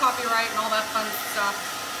 copyright and all that fun stuff.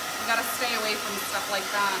 We gotta stay away from stuff like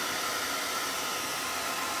that.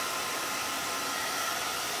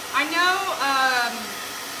 I know, I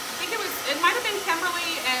think it might have been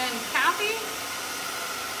Kimberly and Kathy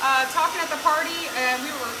talking at the party, and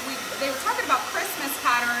they were talking about Christmas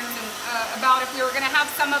patterns and about if we were going to have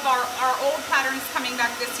some of our old patterns coming back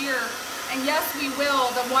this year. And yes, we will.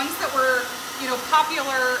 The ones that were, you know,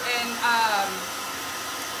 popular and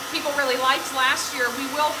people really liked last year, we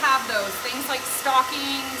will have those things like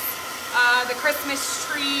stockings, the Christmas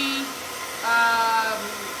tree.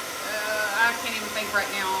 I can't even think right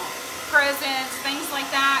now. Presents, things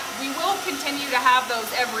like that. We will continue to have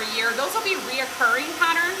those every year. Those will be reoccurring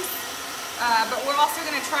patterns, but we're also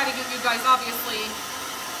going to try to give you guys, obviously,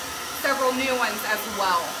 several new ones as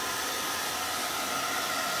well.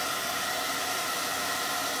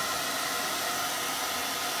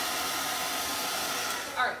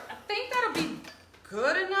 All right, I think that'll be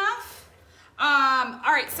good enough.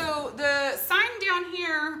 All right, so the sign down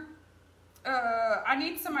here, I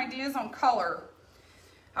need some ideas on color.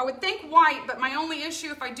 I would think white, but my only issue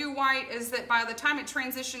if I do white is that by the time it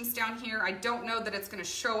transitions down here, I don't know that it's going to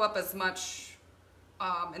show up as much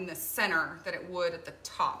in the center that it would at the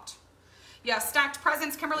top. Yeah, stacked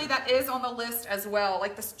presents, Kimberly, that is on the list as well.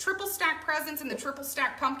 Like the triple stack presents and the triple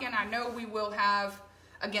stack pumpkin, I know we will have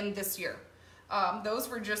again this year. Those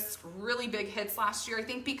were just really big hits last year. I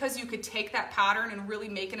think because you could take that pattern and really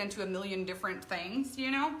make it into a million different things, you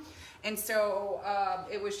know? And so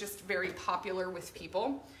it was just very popular with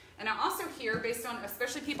people. And I also hear, based on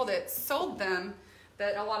especially people that sold them,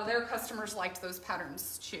 that a lot of their customers liked those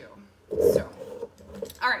patterns too. So,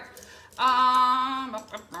 all right.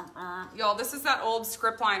 Y'all, this is that old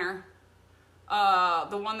script liner.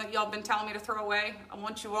 The one that y'all been telling me to throw away. I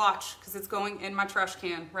want you to watch because it's going in my trash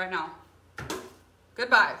can right now.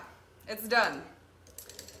 Goodbye. It's done.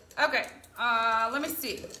 Okay, let me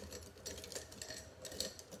see.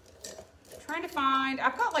 Trying to find,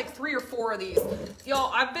 I've got like 3 or 4 of these.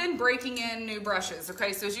 Y'all, I've been breaking in new brushes,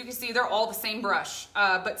 okay? So as you can see, they're all the same brush,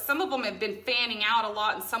 but some of them have been fanning out a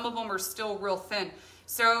lot and some of them are still real thin.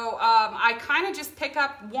 So I kind of just pick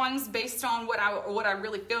up ones based on what I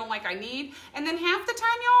really feel like I need. And then half the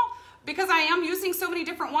time, y'all, because I am using so many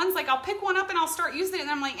different ones, like I'll pick one up and I'll start using it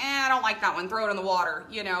and I'm like, I don't like that one, throw it in the water,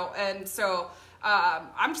 you know? And so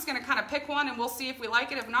I'm just gonna kind of pick one and we'll see if we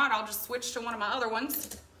like it. If not, I'll just switch to one of my other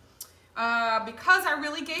ones. Because I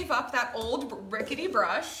really gave up that old rickety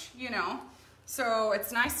brush, you know, so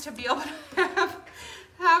it's nice to be able to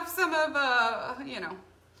have some of, you know,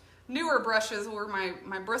 newer brushes where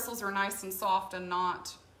my bristles are nice and soft and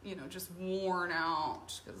not, you know, just worn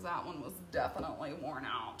out, because that one was definitely worn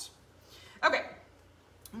out. Okay,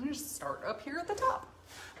 I'm gonna just start up here at the top.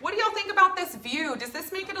 What do y'all think about this view? Does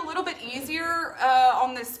this make it a little bit easier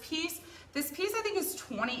on this piece? This piece I think is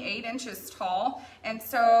 28 inches tall, and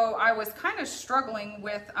so I was kind of struggling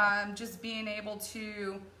with just being able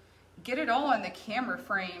to get it all in the camera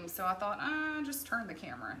frame, so I thought, just turn the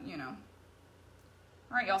camera, you know.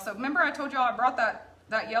 All right, y'all, so remember I told y'all I brought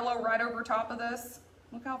that yellow right over top of this?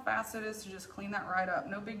 Look how fast it is to just clean that right up,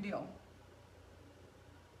 no big deal.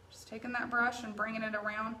 Just taking that brush and bringing it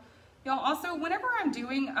around. Y'all, also, whenever I'm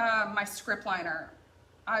doing my script liner,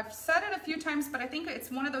 I've said it a few times, but I think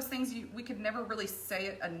it's one of those things we could never really say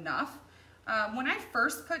it enough. When I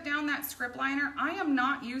first put down that script liner, I am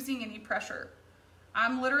not using any pressure.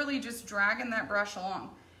 I'm literally just dragging that brush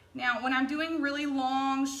along. Now, when I'm doing really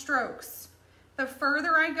long strokes, the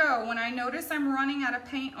further I go, when I notice I'm running out of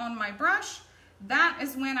paint on my brush, that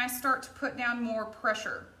is when I start to put down more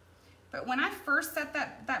pressure. But when I first set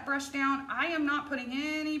that brush down, I am not putting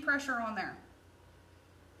any pressure on there.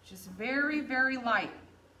 Just very, very light.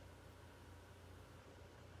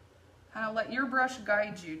 Kind of let your brush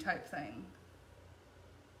guide you type thing.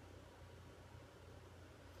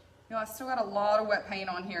 You know, I still got a lot of wet paint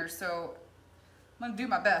on here, so gonna do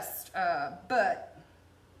my best, but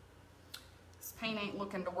this paint ain't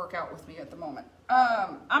looking to work out with me at the moment.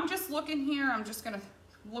 I'm just looking here, I'm just gonna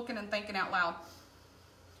looking and thinking out loud.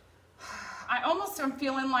 I almost am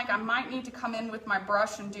feeling like I might need to come in with my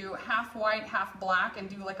brush and do half white, half black, and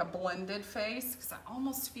do like a blended face, because I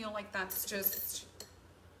almost feel like that's just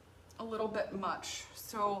a little bit much.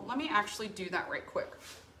 So let me actually do that right quick.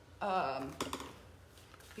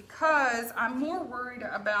 Because I'm more worried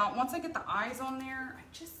about, once I get the eyes on there, I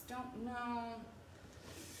just don't know.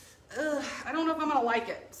 I don't know if I'm gonna like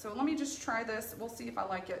it. So let me just try this. We'll see if I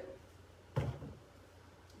like it.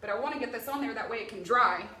 But I want to get this on there, that way it can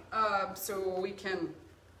dry, so we can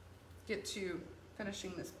get to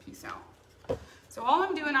finishing this piece out. So all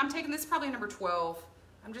I'm doing, I'm taking this probably number 12.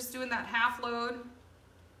 I'm just doing that half load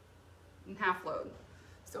and half load.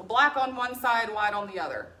 So black on one side, white on the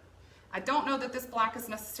other. I don't know that this black is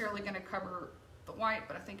necessarily going to cover the white,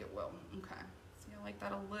 but I think it will. Okay, see, I like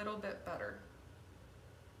that a little bit better.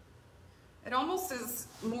 It almost is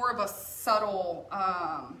more of a subtle,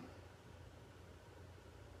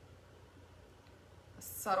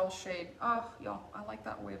 subtle shade. Oh, y'all, I like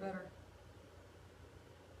that way better.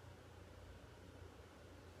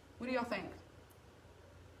 What do y'all think?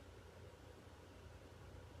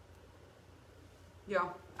 Yeah,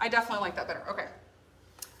 I definitely like that better. Okay.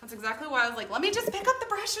 That's exactly why I was like, let me just pick up the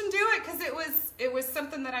brush and do it, because it was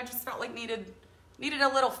something that I just felt like needed a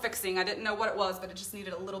little fixing. I didn't know what it was, but it just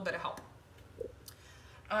needed a little bit of help.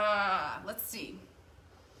 Let's see.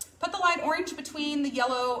 Put the light orange between the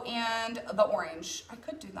yellow and the orange. I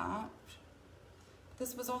could do that.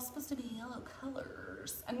 This was all supposed to be yellow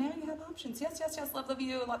colors. And now you have options. Yes, yes, yes. Love the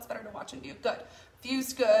view. Lots better to watch and view. Good.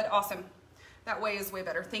 View's good. Awesome. That way is way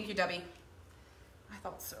better. Thank you, Debbie. I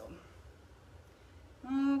thought so.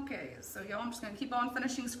 Okay, so y'all, I'm just gonna keep on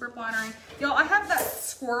finishing script linering. Y'all, I have that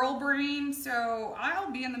squirrel brain, so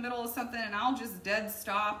I'll be in the middle of something and I'll just dead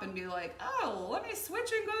stop and be like, oh, let me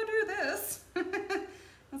switch and go do this.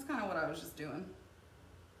 That's kind of what I was just doing.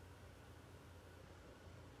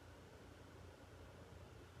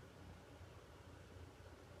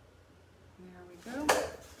 There we go.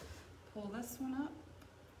 Pull this one up.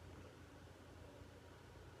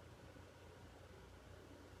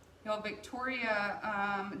 Y'all,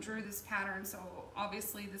 Victoria drew this pattern, so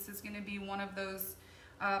obviously this is going to be one of those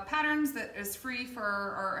patterns that is free for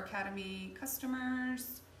our Academy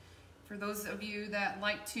customers. For those of you that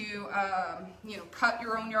like to, you know, cut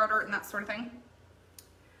your own yard art and that sort of thing.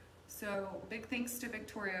 So big thanks to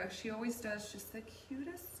Victoria. She always does just the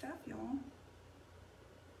cutest stuff, y'all.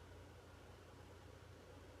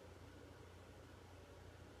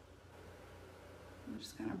 I'm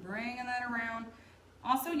just kind of bringing that around.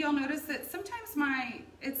 Also, you'll notice that sometimes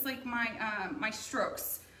it's like my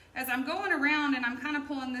strokes. As I'm going around and I'm kind of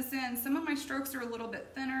pulling this in, some of my strokes are a little bit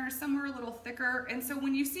thinner, some are a little thicker. And so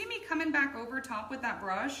when you see me coming back over top with that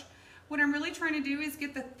brush, what I'm really trying to do is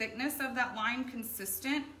get the thickness of that line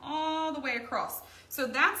consistent all the way across. So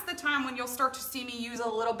that's the time when you'll start to see me use a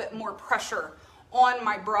little bit more pressure on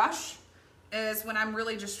my brush, is when I'm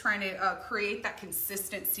really just trying to create that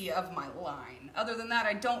consistency of my line. Other than that,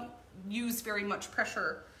 I don't use very much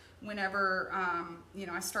pressure whenever you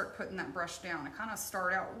know, I start putting that brush down. I kind of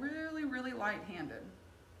start out really, really light-handed.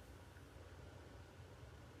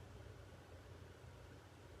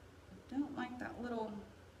 I don't like that little,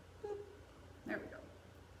 boop. There we go.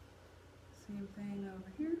 Same thing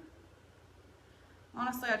over here.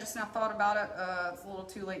 Honestly, I just now thought about it. It's a little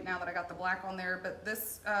too late now that I got the black on there, but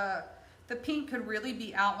this, the pink could really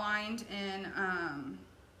be outlined in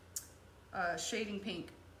shading pink,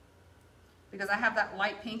 because I have that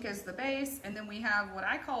light pink as the base, and then we have what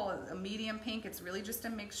I call a medium pink. It's really just a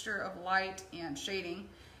mixture of light and shading.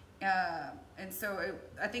 And so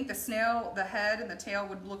I think the snail, the head and the tail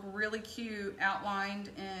would look really cute outlined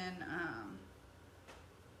in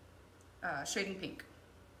shading pink.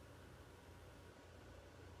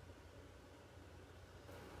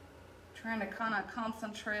 Trying to kind of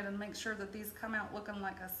concentrate and make sure that these come out looking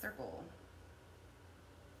like a circle.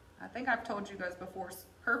 I think I've told you guys before,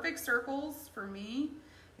 perfect circles for me,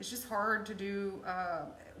 it's just hard to do,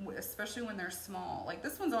 especially when they're small. Like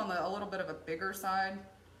this one's on a little bit of a bigger side,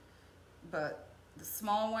 but the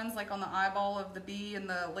small ones, like on the eyeball of the bee and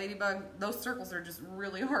the ladybug, those circles are just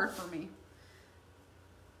really hard for me.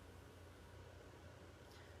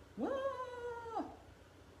 Whoa!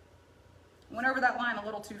 Went over that line a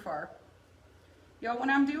little too far. Yo,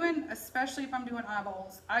 when I'm doing, especially if I'm doing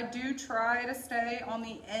eyeballs, I do try to stay on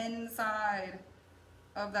the inside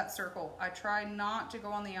of that circle. I try not to go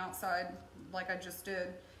on the outside like I just did,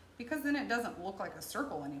 because then it doesn't look like a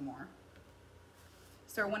circle anymore.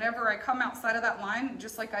 So whenever I come outside of that line,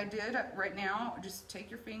 just like I did right now, just take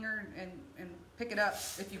your finger and pick it up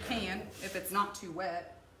if you can, if it's not too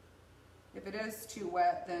wet. If it is too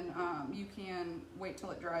wet, then you can wait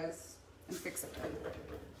till it dries and fix it then.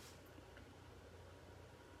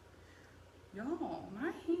 Y'all,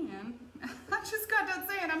 my hand, I just got done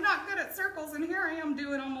saying I'm not good at circles, and here I am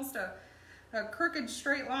doing almost a crooked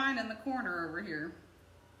straight line in the corner over here.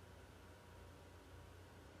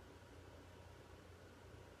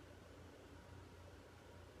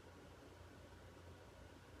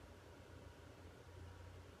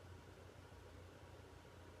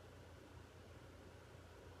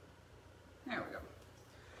 There we go.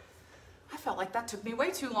 I felt like that took me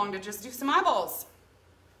way too long to just do some eyeballs.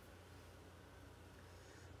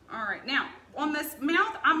 All right, now on this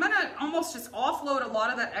mouth, I'm gonna almost just offload a lot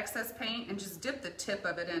of that excess paint and just dip the tip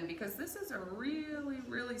of it in, because this is a really,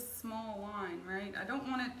 really small line, right? I don't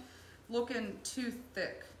want it looking too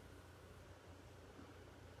thick.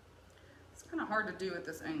 It's kind of hard to do at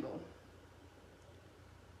this angle.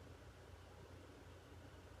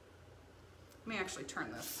 Let me actually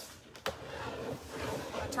turn this.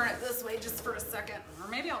 I'll turn it this way just for a second, or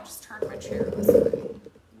maybe I'll just turn my chair this way.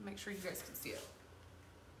 Make sure you guys can see it.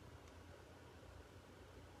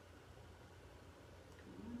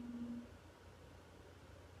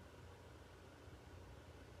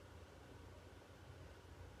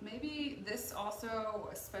 Maybe this also,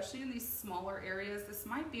 especially in these smaller areas, this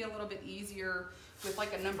might be a little bit easier with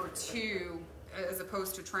like a number 2 as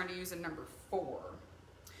opposed to trying to use a number 4.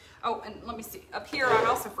 Oh, and let me see. Up here, I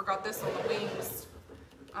also forgot this on the wings.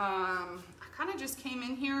 I kind of just came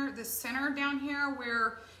in here, the center down here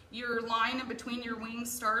where your line in between your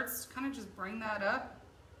wings starts, kind of just bring that up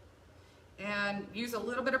and use a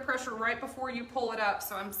little bit of pressure right before you pull it up.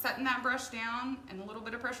 So I'm setting that brush down and a little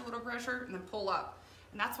bit of pressure, and then pull up.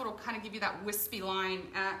 And that's what will kind of give you that wispy line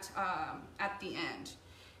at the end.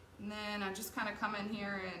 And then I just kind of come in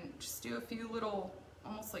here and just do a few little,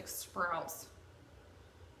 almost like sprouts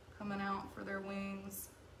coming out for their wings.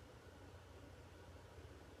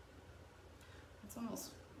 It's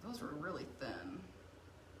almost, those were really thin.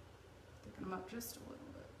 Thicken them up just a little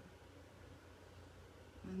bit.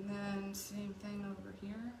 And then same thing over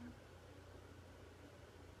here.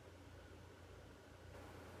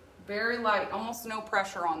 Very light, almost no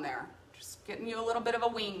pressure on there. Just getting you a little bit of a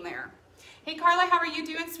wing there. Hey Carla, how are you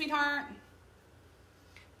doing, sweetheart?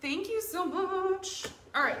 Thank you so much.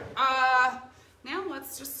 All right, now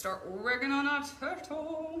let's just start working on our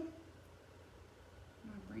turtle. I'm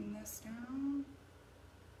gonna bring this down.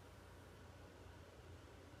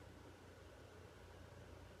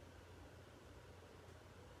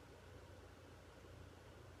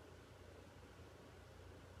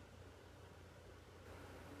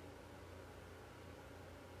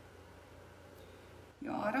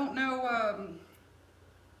 Y'all, I don't know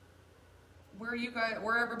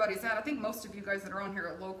where everybody's at. I think most of you guys that are on here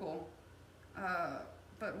are local.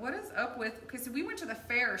 But what is up with, because we went to the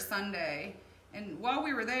fair Sunday, and while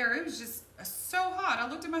we were there, it was just so hot. I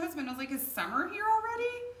looked at my husband, I was like, is summer here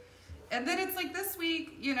already? And then it's like this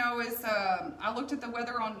week, you know, I looked at the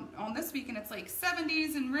weather on this week, and it's like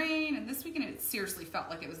 70s and rain, and this weekend it seriously felt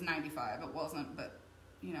like it was 95. It wasn't, but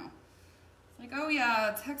you know, it's like, oh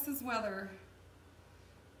yeah, Texas weather.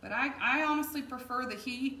 But I honestly prefer the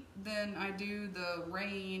heat than I do the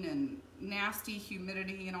rain and nasty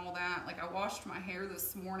humidity and all that. Like, I washed my hair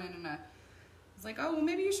this morning, and I was like, oh, well,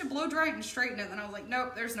 maybe you should blow dry it and straighten it. And I was like,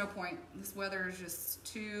 nope, there's no point. This weather is just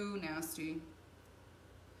too nasty.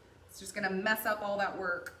 It's just gonna mess up all that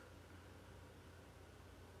work.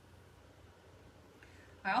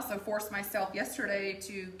 I also forced myself yesterday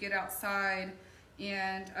to get outside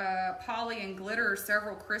and poly and glitter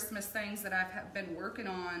several Christmas things that I've been working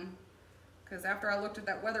on, because after I looked at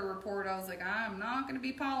that weather report, I was like, I'm not going to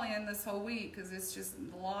be polying this whole week because it's just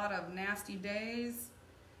a lot of nasty days.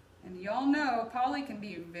 And y'all know poly can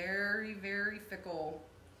be very, very fickle,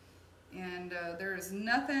 and there is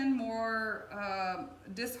nothing more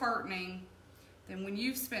disheartening than when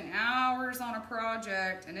you've spent hours on a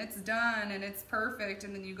project and it's done and it's perfect,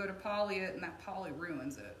 and then you go to poly it and that poly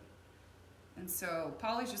ruins it. And so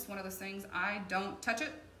poly's just one of those things, I don't touch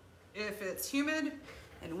it. If it's humid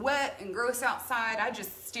and wet and gross outside, I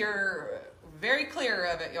just steer very clear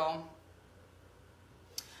of it, y'all.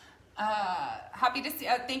 Happy to see,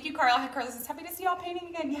 thank you, Carla. Carla says, happy to see y'all painting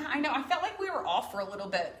again. Yeah, I know, I felt like we were off for a little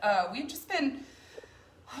bit. We've just been,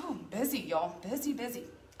 busy, y'all, busy.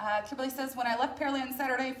 Kimberly says, when I left Pearland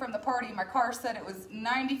Saturday from the party, my car said it was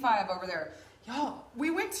 95 over there. Y'all,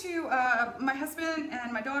 we went to, my husband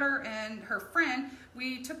and my daughter and her friend,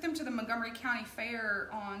 we took them to the Montgomery County Fair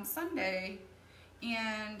on Sunday,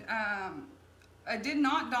 And it did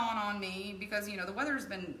not dawn on me because, you know, the weather's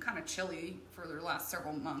been kind of chilly for the last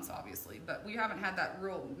several months, obviously, but we haven't had that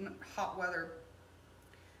real hot weather.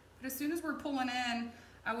 But as soon as we're pulling in,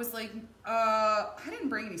 I was like, I didn't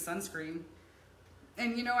bring any sunscreen.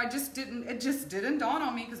 And, you know, it just didn't dawn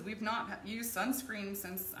on me because we've not used sunscreen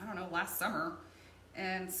since, I don't know, last summer.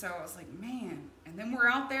 And so I was like, man. And then we're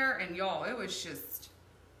out there and y'all, it was just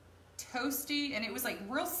toasty and it was like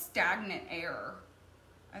real stagnant air.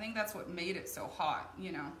 I think that's what made it so hot,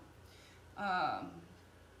 you know.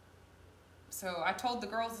 So I told the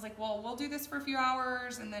girls, like, well, we'll do this for a few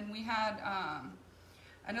hours. And then we had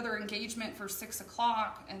another engagement for 6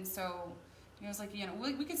 o'clock. And so, you know, I was like, you know,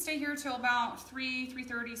 we could stay here till about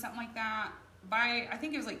 3:30, something like that. By, I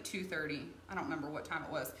think it was like 2:30. I don't remember what time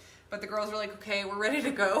it was. But the girls were like, okay, we're ready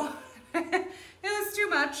to go. It was too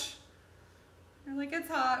much. They're like, it's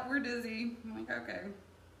hot, we're dizzy. I'm like, okay.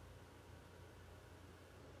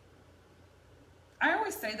 I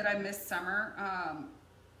always say that I miss summer.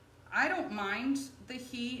 I don't mind the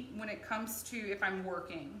heat when it comes to if I'm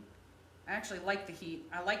working. I actually like the heat.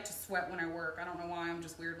 I like to sweat when I work. I don't know why, I'm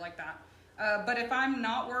just weird like that. But if I'm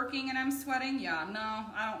not working and I'm sweating, yeah, no,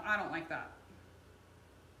 I don't like that.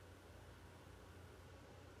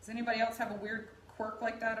 Does anybody else have a weird quirk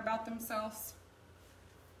like that about themselves?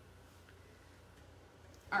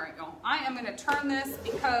 All right, y'all, I am gonna turn this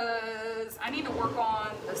because I need to work on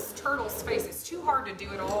this turtle's face. It's too hard to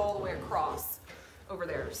do it all the way across over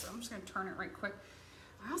there. So I'm just gonna turn it right quick.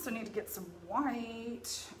 I also need to get some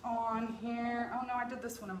white on here. Oh no, I did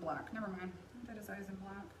this one in black, never mind. I did his eyes in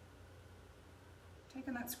black.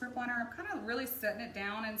 Taking that script liner, I'm kind of really setting it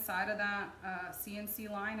down inside of that CNC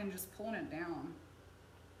line and just pulling it down.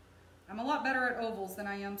 I'm a lot better at ovals than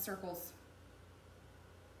I am circles.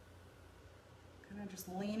 Kind of just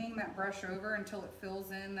leaning that brush over until it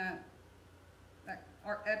fills in that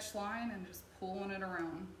etch line and just pulling it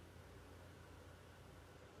around.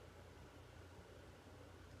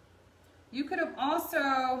 You could have also,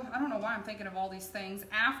 I don't know why I'm thinking of all these things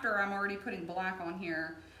after I'm already putting black on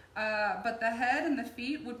here, but the head and the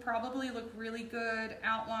feet would probably look really good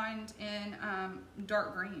outlined in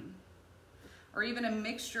dark green, or even a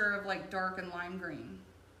mixture of like dark and lime green.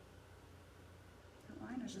 The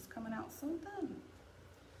line is just coming out so thin.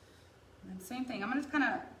 And then same thing, I'm gonna kind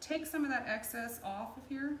of take some of that excess off of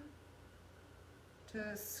here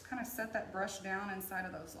to kind of set that brush down inside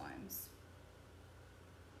of those lines.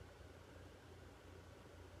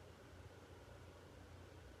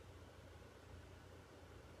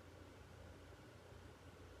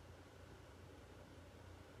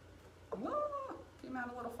 Whoa, came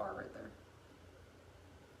out a little far right there.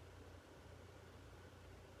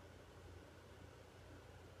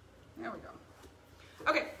 There we go.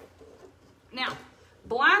 Okay, now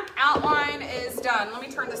black outline is done. Let me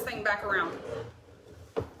turn this thing back around.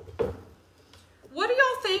 What do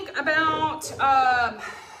y'all think about,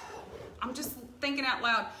 I'm just thinking out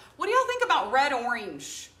loud, what do y'all think about red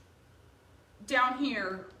orange down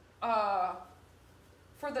here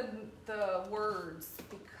for the words?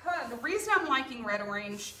 Because the reason I'm liking red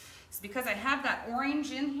orange is because I have that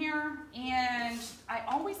orange in here, and I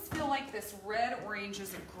always feel like this red orange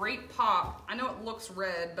is a great pop. I know it looks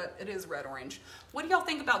red, but it is red orange. What do y'all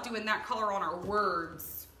think about doing that color on our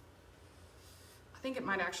words? I think it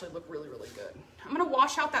might actually look really, really good. I'm gonna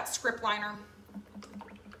wash out that script liner.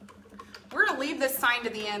 We're gonna leave this sign to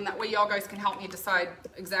the end, that way y'all guys can help me decide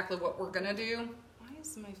exactly what we're gonna do. Why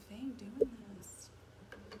is my thing doing this?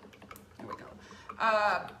 There we go.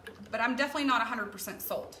 But I'm definitely not 100%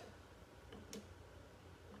 sold.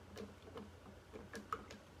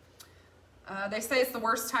 They say it's the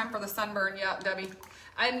worst time for the sunburn. Yeah, Debbie.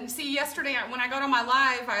 And see, yesterday when I got on my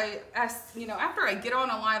live, I asked, you know, after I get on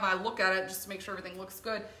a live, I look at it just to make sure everything looks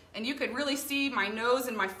good. And you could really see my nose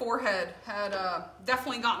and my forehead had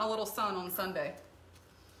definitely gotten a little sun on Sunday.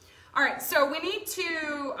 All right, so we need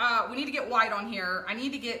to get white on here. I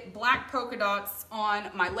need to get black polka dots on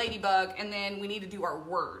my ladybug, and then we need to do our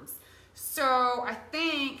words. So I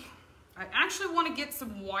think I actually want to get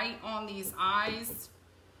some white on these eyes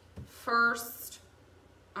first.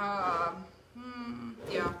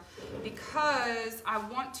 Yeah, because I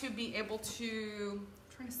want to be able to, I'm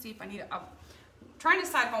trying to see if I need to, I'm trying to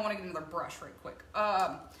decide if I want to get another brush right quick.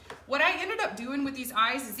 What I ended up doing with these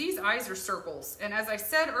eyes is these eyes are circles. And as I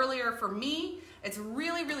said earlier, for me, it's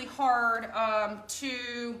really, really hard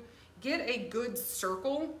to get a good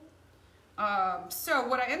circle. So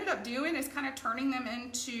what I ended up doing is kind of turning them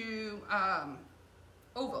into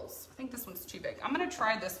ovals. I think this one's too big. I'm going to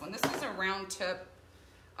try this one. This is a round tip.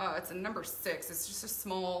 It's a number 6. It's just a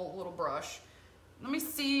small little brush. let me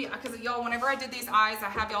see, because y'all, whenever I did these eyes, I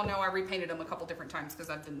have y'all know I repainted them a couple different times because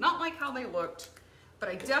I did not like how they looked, but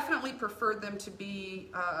I definitely preferred them to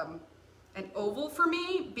be an oval for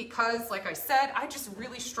me because, like I said, I just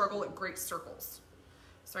really struggle at great circles.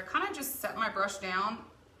 So I kind of just set my brush down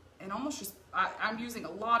and almost just, I'm using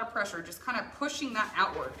a lot of pressure, just kind of pushing that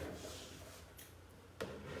outward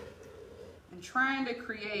and trying to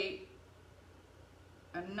create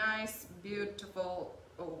a nice, beautiful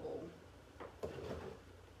oval.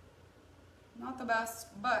 Not the best,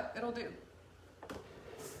 but it'll do.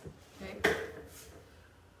 Okay.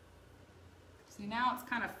 See, now it's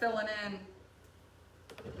kind of filling in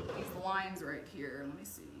these lines right here. Let me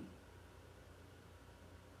see.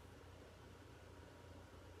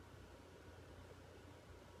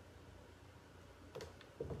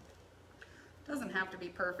 Doesn't have to be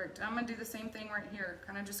perfect. I'm gonna do the same thing right here.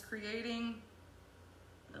 Kind of just creating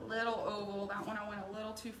a little oval. That one I went a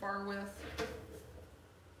little too far with.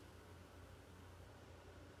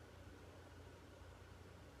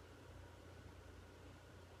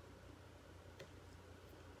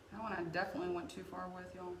 That one I definitely went too far with,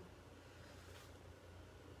 y'all.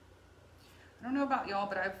 I don't know about y'all,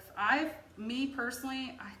 but me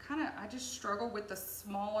personally, I just struggle with the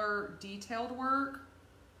smaller detailed work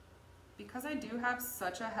because I do have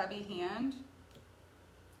such a heavy hand.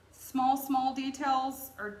 Small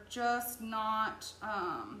details are just not,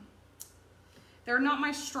 they're not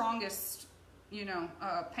my strongest, you know,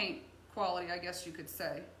 paint quality, I guess you could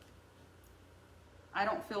say. I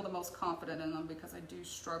don't feel the most confident in them because I do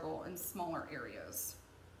struggle in smaller areas.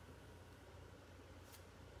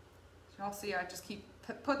 So y'all see I just keep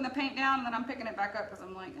putting the paint down and then I'm picking it back up because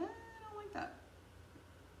I'm like, I don't like that.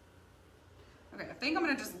 Okay, I think I'm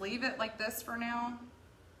gonna just leave it like this for now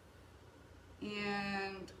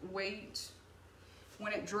and wait.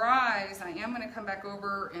 When it dries, I am gonna come back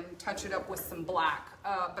over and touch it up with some black,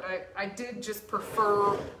 but I did just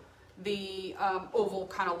prefer the oval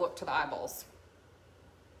kind of look to the eyeballs.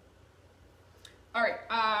 All right,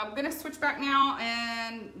 I'm gonna switch back now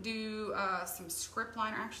and do some script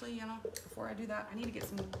liner. Actually, you know, before I do that, I need to get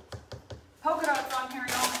some polka dots on here,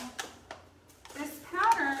 y'all. This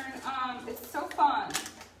pattern, it's so fun.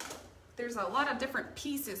 There's a lot of different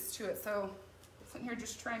pieces to it, so I'm sitting here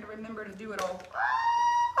just trying to remember to do it all.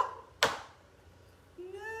 Ah!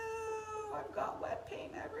 No, I've got wet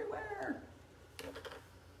paint everywhere.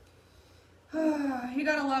 You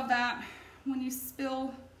gotta love that when you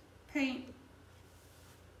spill paint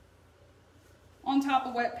on top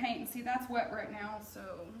of wet paint. And see, that's wet right now, so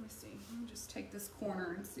let me see. Let me just take this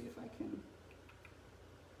corner and see if I can.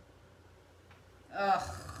 Ugh.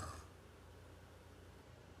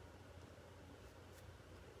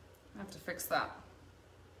 I have to fix that.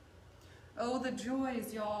 Oh, the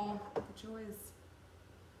joys, y'all. The joys.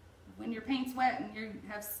 When your paint's wet and you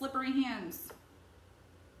have slippery hands.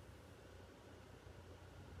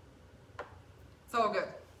 It's all good.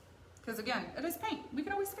 Because again, it is paint. We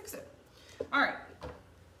can always fix it. All right.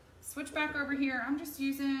 Switch back over here. I'm just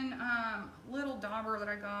using a little dauber that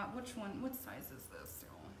I got. Which one? What size is this,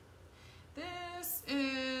 y'all? This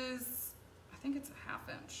is, I think it's a 1/2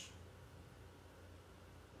 inch.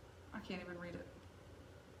 I can't even read it.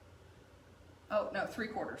 Oh, no,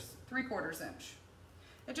 3/4 inch.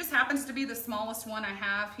 It just happens to be the smallest one I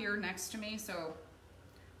have here next to me, so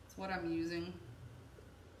that's what I'm using.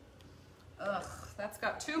 Ugh, that's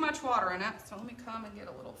got too much water in it, so let me come and get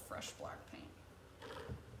a little fresh black paint.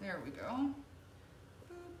 There we go.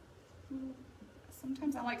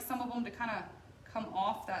 Sometimes I like some of them to kind of come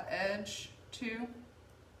off that edge too.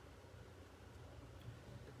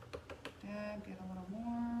 Dab, get a little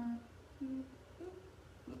more.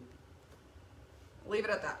 Leave it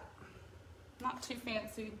at that. Not too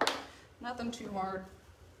fancy, nothing too hard.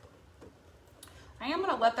 I am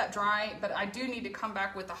gonna let that dry, but I do need to come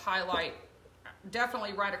back with a highlight,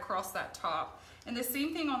 definitely right across that top. And the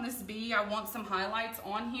same thing on this bee, I want some highlights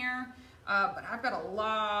on here, but I've got a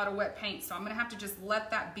lot of wet paint, so I'm gonna have to just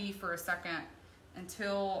let that be for a second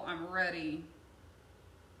until I'm ready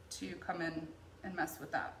to come in and mess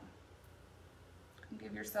with that.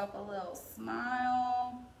 Give yourself a little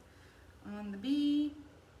smile on the bee.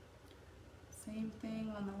 Same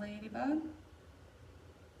thing on the ladybug.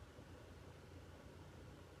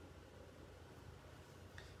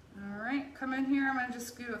 All right, come in here. I'm gonna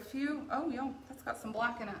just do a few. Oh, yo, that's got some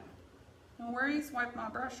black in it. No worries, wipe my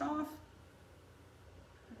brush off.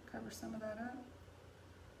 Cover some of that up.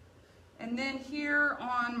 And then here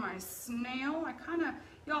on my snail, I kind of,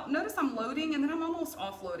 y'all notice I'm loading and then I'm almost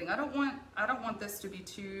offloading. I don't want this to be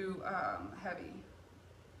too heavy.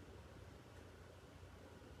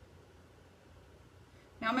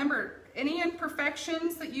 Now remember, any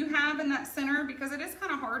imperfections that you have in that center, because it is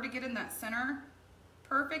kind of hard to get in that center.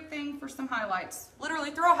 Perfect thing for some highlights.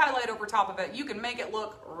 Literally throw a highlight over top of it. You can make it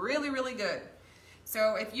look really, really good.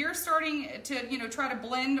 So if you're starting to, you know, try to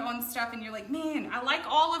blend on stuff and you're like, man, I like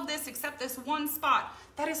all of this except this one spot,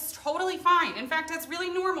 that is totally fine. In fact, that's really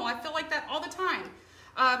normal. I feel like that all the time.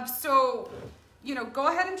 So, you know, go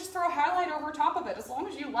ahead and just throw a highlight over top of it. As long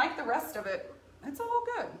as you like the rest of it, it's all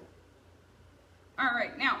good. All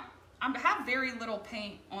right, now, I have very little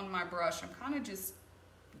paint on my brush. I'm kind of just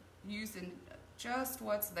using just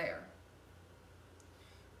what's there.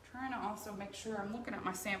 Trying to also make sure, I'm looking at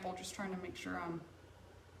my sample, just trying to make sure I'm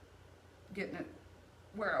getting it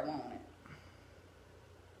where I want it.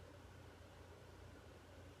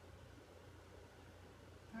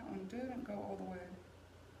 That one didn't go all the way.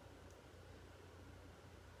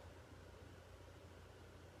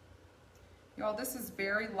 Y'all, this is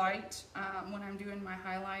very light when I'm doing my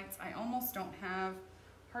highlights. I almost don't have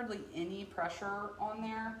hardly any pressure on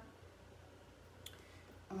there.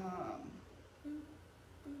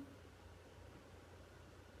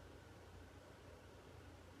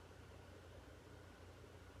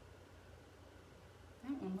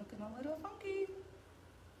 That one looking a little funky.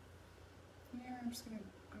 Here, I'm just gonna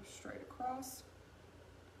go straight across.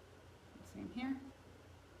 Same here.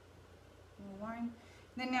 Little line.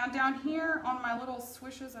 And then now down here on my little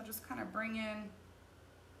swishes, I just kind of bring in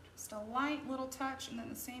just a light little touch, and then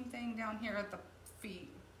the same thing down here at the feet.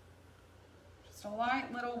 Just a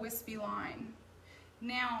light little wispy line.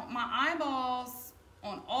 Now my eyeballs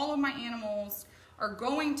on all of my animals are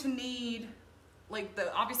going to need, like,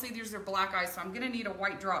 obviously these are black eyes, so I'm gonna need a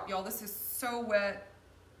white drop. Y'all, this is so wet.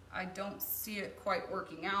 I don't see it quite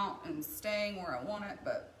working out and staying where I want it,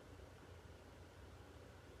 but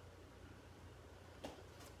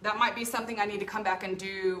that might be something I need to come back and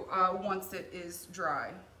do once it is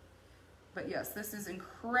dry. But yes, this is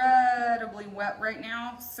incredibly wet right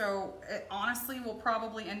now, so it honestly will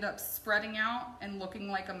probably end up spreading out and looking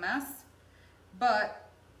like a mess. But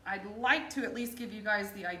I'd like to at least give you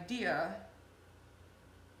guys the idea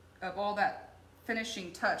of all that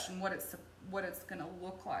finishing touch and what it's gonna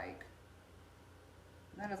look like.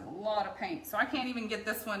 That is a lot of paint. So I can't even get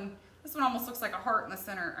this one. This one almost looks like a heart in the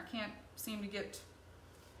center. I can't seem to get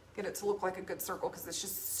it to look like a good circle because it's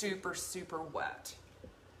just super, super wet.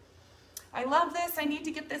 I love this. I need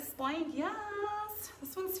to get this blank. Yes,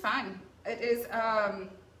 this one's fun. It is,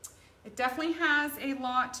 it definitely has a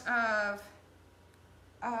lot of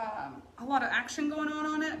action going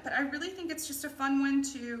on it, but I really think it's just a fun one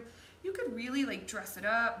to, you could really like dress it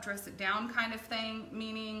up, dress it down kind of thing,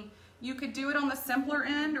 meaning you could do it on the simpler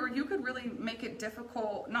end, or you could really make it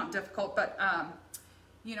difficult, not difficult, but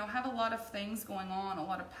you know, have a lot of things going on, a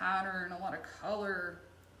lot of pattern, a lot of color.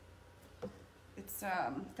 It's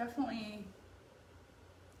definitely,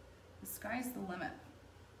 the sky's the limit.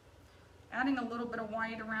 Adding a little bit of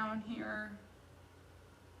white around here.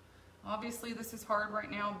 Obviously this is hard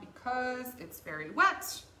right now because it's very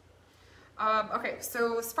wet. Okay,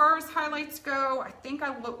 so as far as highlights go, I think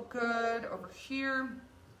I look good over here.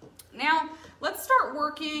 Now, let's start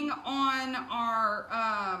working on our,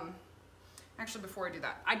 actually before I do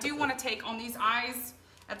that, I do want to take on these eyes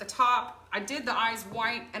at the top. I did the eyes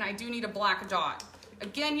white and I do need a black dot.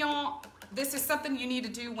 Again, y'all, this is something you need to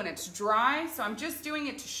do when it's dry, so I'm just doing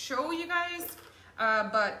it to show you guys,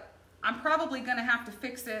 but I'm probably gonna have to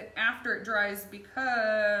fix it after it dries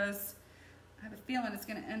because I have a feeling it's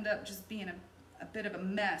gonna end up just being a bit of a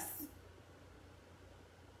mess,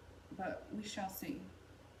 but we shall see.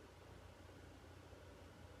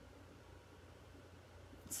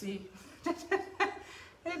 See,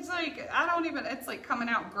 it's like, I don't even, it's like coming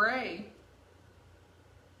out gray.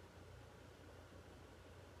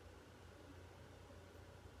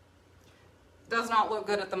 Does not look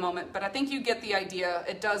good at the moment, but I think you get the idea.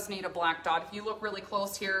 It does need a black dot. If you look really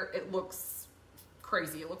close here, it looks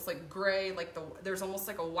crazy. It looks like gray, like there's almost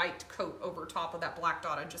like a white coat over top of that black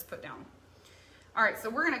dot I just put down. All right, so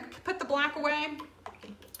we're gonna put the black away.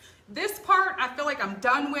 This part I feel like I'm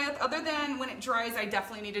done with, other than when it dries, I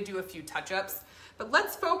definitely need to do a few touch-ups. But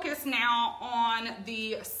let's focus now on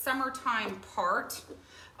the summertime part.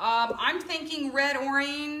 I'm thinking red,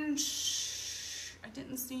 orange. I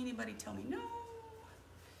didn't see anybody tell me no.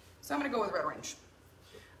 So I'm gonna go with red, orange.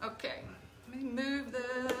 Okay, let me move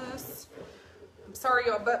this. I'm sorry,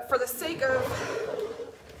 y'all, but for the sake of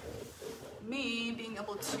me being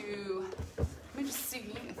able to, let me just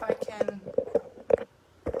see if I can do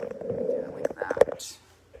it like that.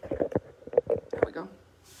 There we go.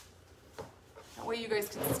 That way you guys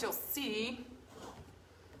can still see.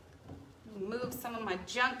 Move some of my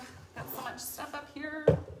junk. Got so much stuff up here.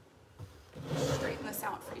 this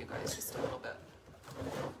out for you guys just a little bit.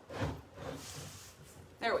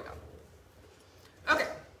 There we go. Okay,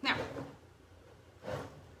 now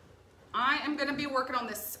I am going to be working on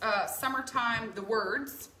this Summertime, the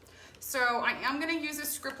words. So I am going to use a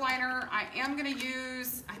script liner. I am going to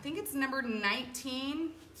use, I think it's number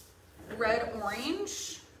 19, red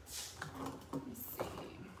orange. Let me see.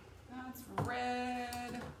 That's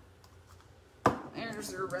red.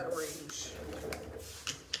 There's your red orange.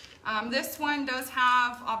 This one does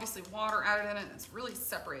have obviously water added in it. It's really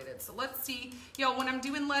separated. So let's see. When I'm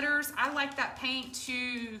doing letters, I like that paint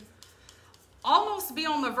to almost be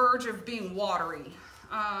on the verge of being watery.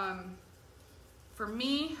 For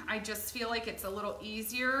me, I just feel like it's a little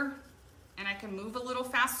easier and I can move a little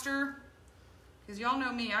faster. Because y'all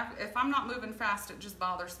know me, if I'm not moving fast, it just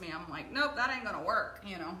bothers me. I'm like, nope, that ain't gonna work,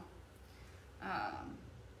 you know.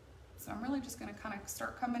 So I'm really just gonna kind of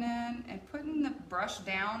start coming in and putting the brush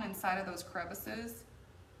down inside of those crevices.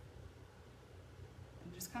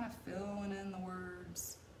 And just kind of filling in the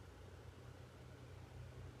words.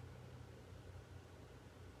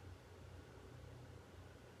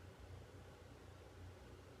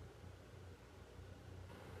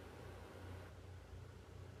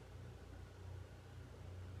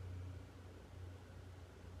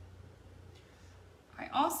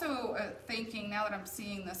 Also thinking, now that I'm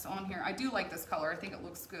seeing this on here, I do like this color. I think it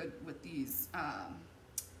looks good with these,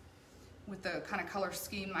 with the kind of color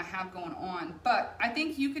scheme I have going on. But I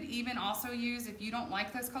think you could even also use, if you don't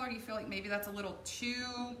like this color, you feel like maybe that's a little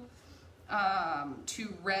too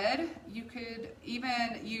red, you could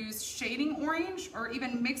even use shading orange, or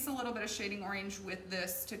even mix a little bit of shading orange with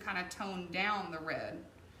this to kind of tone down the red.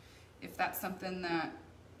 If that's something that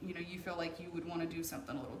you feel like you would want to do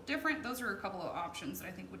something a little different. Those are a couple of options that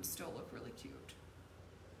I think would still look really cute.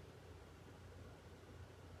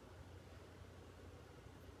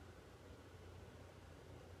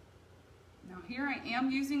 Now here I am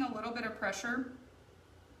using a little bit of pressure,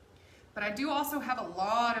 but I do also have a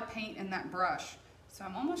lot of paint in that brush. So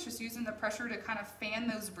I'm almost just using the pressure to kind of fan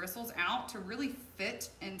those bristles out to really fit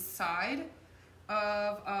inside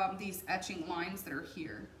of these etching lines that are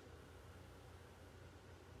here.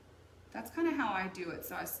 That's kind of how I do it.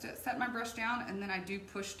 So I set my brush down and then I do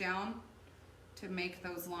push down to make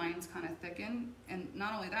those lines kind of thicken. And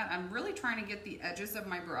not only that, I'm really trying to get the edges of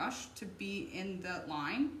my brush to be in the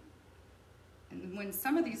line. And when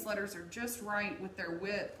some of these letters are just right with their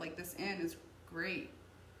width, like this N is great,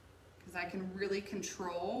 because I can really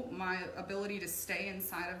control my ability to stay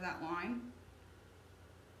inside of that line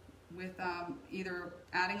with either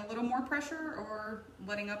adding a little more pressure or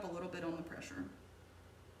letting up a little bit on the pressure.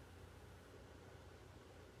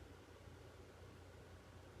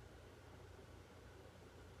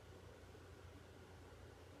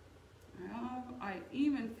 I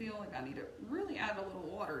even feel like I need to really add a little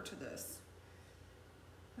water to this.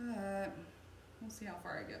 But we'll see how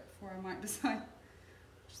far I get before I might decide.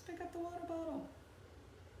 Just pick up the water bottle.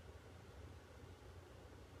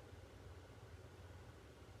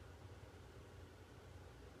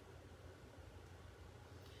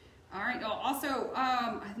 All right, y'all. Also,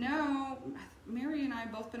 I know Mary and I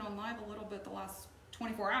have both been on live a little bit the last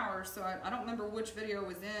 24 hours, so I don't remember which video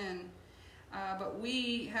was in. But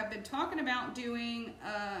we have been talking about doing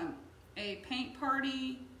a paint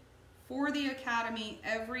party for the Academy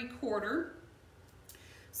every quarter.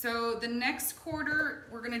 So the next quarter,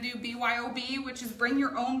 we're gonna do BYOB, which is bring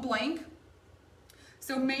your own blank.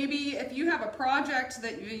 So maybe if you have a project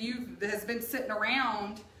that has been sitting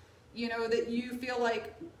around, that you feel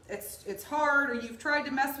like it's hard, or you've tried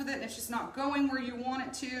to mess with it and it's just not going where you want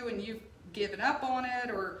it to, and you've given up on it,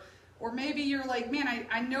 or maybe you're like, man,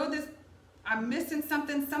 I know this, I'm missing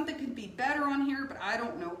something could be better on here, but I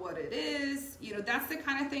don't know what it is. That's the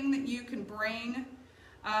kind of thing that you can bring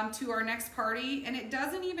to our next party. And it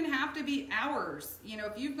doesn't even have to be ours.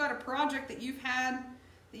 If you've got a project that you've had,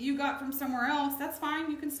 that you got from somewhere else, that's fine.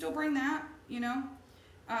 You can still bring that,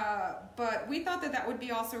 But we thought that would be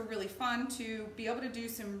also really fun to be able to do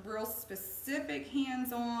some real specific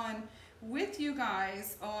hands-on with you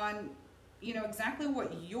guys on, exactly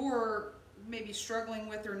what you're maybe struggling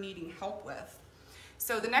with or needing help with.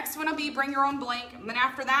 So the next one will be bring your own blank, and then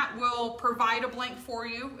after that we'll provide a blank for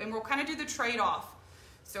you, and we'll kind of do the trade-off.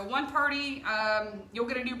 So one party, you'll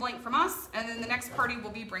get a new blank from us, and then the next party will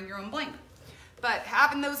be bring your own blank. But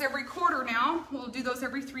having those every quarter now, we'll do those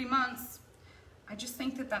every 3 months. I just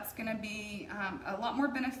think that that's going to be a lot more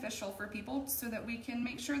beneficial for people, so that we can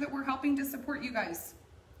make sure that we're helping to support you guys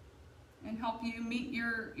and help you meet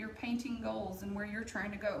your painting goals and where you're trying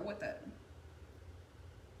to go with it.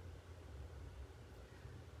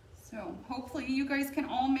 So hopefully you guys can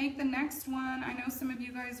all make the next one. I know some of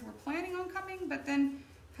you guys were planning on coming, but then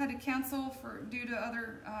had to cancel due to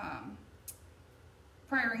other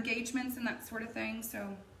prior engagements and that sort of thing. So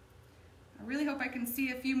I really hope I can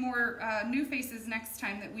see a few more new faces next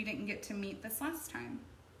time that we didn't get to meet this last time.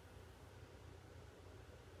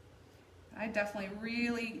 I definitely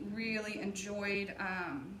really enjoyed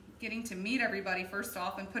getting to meet everybody first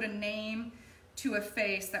off and put a name to a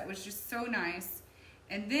face. That was just so nice.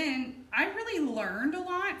 And then I really learned a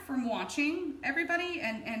lot from watching everybody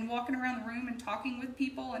and walking around the room and talking with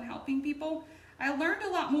people and helping people. I learned a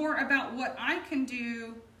lot more about what I can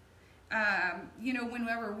do, you know,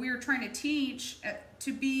 whenever we're trying to teach,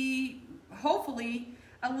 to be hopefully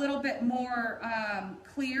a little bit more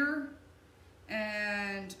clear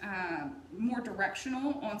and more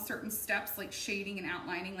directional on certain steps like shading and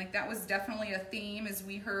outlining. Like that was definitely a theme, as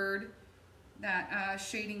we heard, that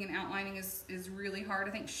shading and outlining is really hard.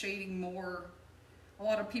 I think shading more, a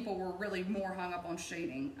lot of people were really more hung up on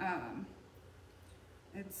shading.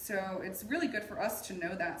 And so it's really good for us to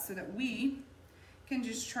know that, so that we can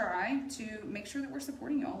just try to make sure that we're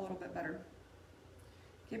supporting y'all a little bit better.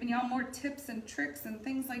 Giving y'all more tips and tricks and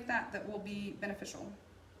things like that that will be beneficial.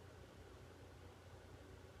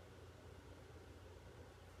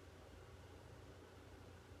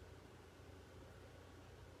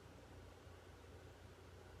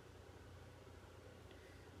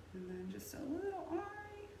 And then just a little eye.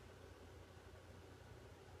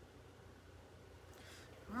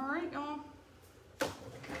 All right, y'all.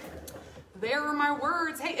 There are my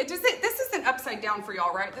words. Hey, this isn't upside down for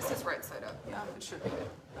y'all, right? This is right side up. Yeah, it should be good.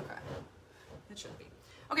 Okay, it should be.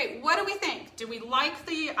 Okay, what do we think? Do we like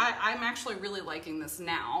the, I'm actually really liking this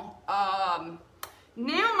now.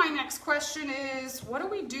 Now my next question is, what do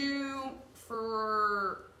we do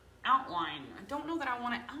for outline? I don't know that I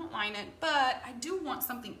want to outline it, but I do want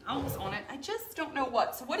something else on it. I just don't know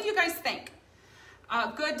what. So what do you guys think?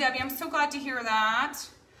 Good, Debbie. I'm so glad to hear that.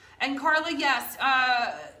 And Carla, yes.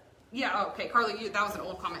 Yeah, okay, Carla, that was an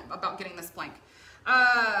old comment about getting this blank.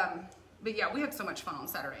 But yeah, we had so much fun on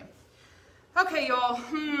Saturday. Okay, y'all.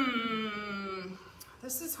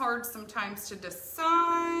 This is hard sometimes to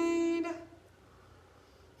decide.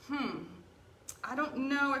 I don't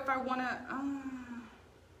know if I want to...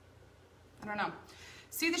 I don't know.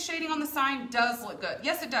 See, the shading on the sign does look good.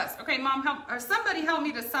 Yes, it does. Okay, Mom, or somebody help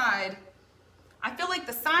me decide. I feel like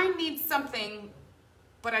the sign needs something,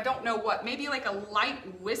 but I don't know what. Maybe like a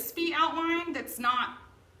light wispy outline that's not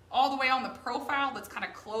all the way on the profile, that's kind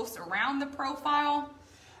of close around the profile.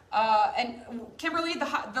 And Kimberly,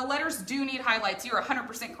 the letters do need highlights. You're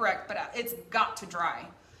 100% correct, but it's got to dry.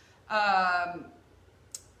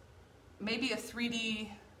 Maybe a 3D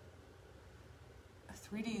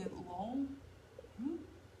lull?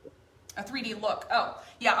 A 3D look. Oh,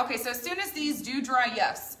 yeah, okay, so as soon as these do dry,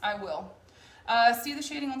 yes, I will. See the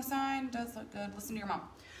shading on the sign? Does look good. Listen to your mom.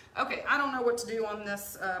 Okay, I don't know what to do on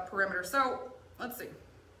this perimeter, so let's see.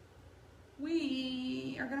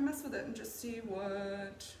 We are gonna mess with it and just see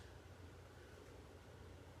what...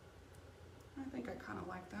 I think I kind of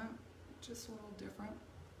like that. Just a little different.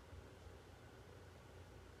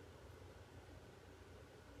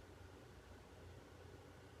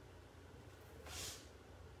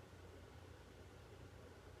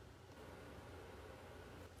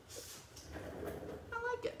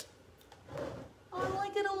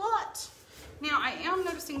 Now, I am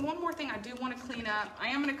noticing one more thing I do want to clean up. I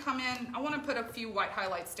am going to come in, I want to put a few white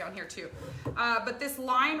highlights down here too. But this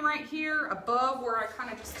line right here above where I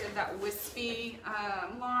kind of just did that wispy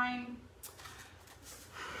line,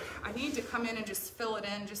 I need to come in and just fill it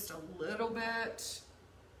in just a little bit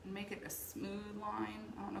and make it a smooth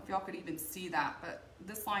line. I don't know if y'all could even see that, but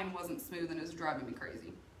this line wasn't smooth and it was driving me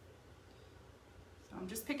crazy. So I'm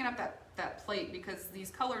just picking up that plate because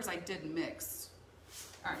these colors I did mix.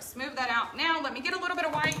 All right, smooth that out. Now let me get a little bit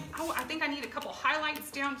of white. Oh, I think I need a couple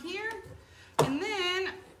highlights down here. And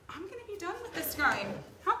then I'm gonna be done with this guy.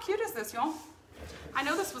 How cute is this, y'all? I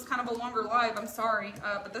know this was kind of a longer live, I'm sorry.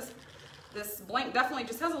 But this blank definitely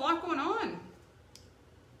just has a lot going on.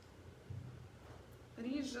 But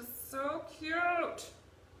he's just so cute.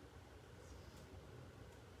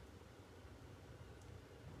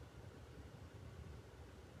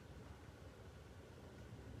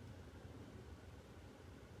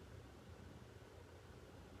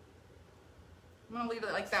 I'm gonna leave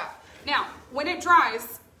it like that. Now, when it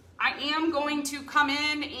dries, I am going to come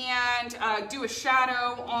in and do a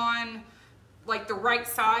shadow on like the right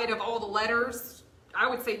side of all the letters. I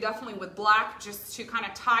would say definitely with black, just to kind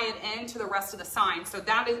of tie it into the rest of the sign. So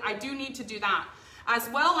that is, I do need to do that. As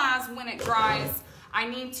well as when it dries, I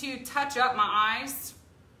need to touch up my eyes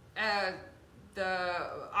the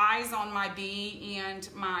eyes on my bee and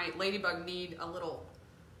my ladybug need a little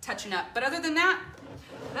touching up. But other than that,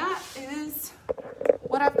 that is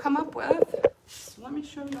what I've come up with. So let me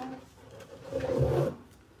show you.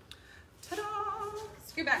 Ta-da!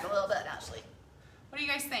 Scoot back a little bit, Ashley. What do you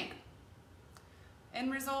guys think?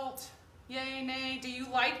 End result, yay, nay. Do you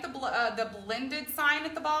like the blended sign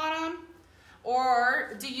at the bottom?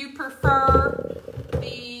 Or do you prefer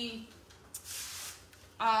the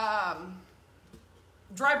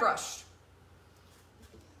dry brush?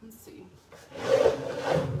 Let's see.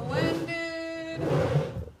 Blended.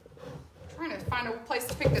 I'm trying to find a place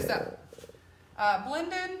to pick this up.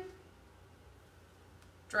 Blended,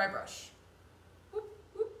 dry brush.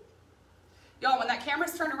 Y'all, when that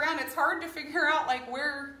camera's turned around, it's hard to figure out like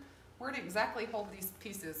where to exactly hold these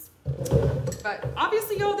pieces. But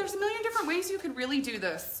obviously, y'all, there's a million different ways you could really do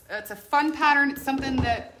this. It's a fun pattern. It's something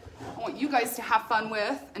that I want you guys to have fun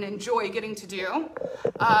with and enjoy getting to do.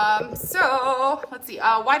 So let's see,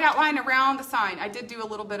 white outline around the sign. I did do a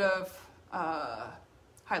little bit of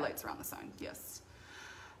highlights around the sign, yes.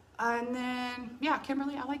 And then, yeah,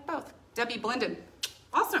 Kimberly, I like both. Debbie, blended.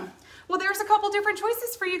 Awesome. Well, there's a couple different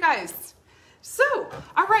choices for you guys. So,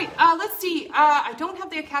 all right, let's see. I don't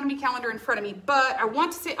have the Academy calendar in front of me, but I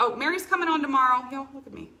want to say, oh, Mary's coming on tomorrow. Yo, look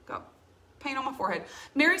at me, go. Paint on my forehead.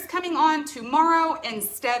 Mary's coming on tomorrow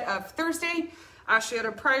instead of Thursday. She had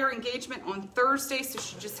a prior engagement on Thursday, so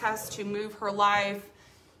she just has to move her live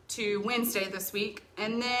to Wednesday this week.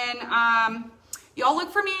 And then y'all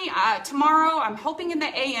look for me tomorrow. I'm hoping in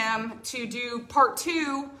the AM to do part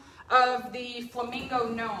 2 of the flamingo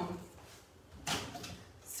gnome.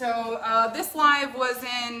 So this live was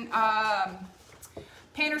in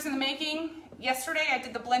Painters in the Making. Yesterday I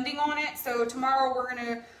did the blending on it, so tomorrow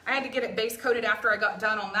I had to get it base coated after I got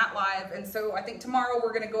done on that live, and so I think tomorrow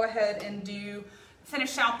we're gonna go ahead and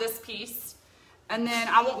finish out this piece, and then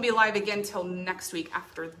I won't be live again till next week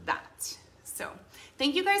after that. So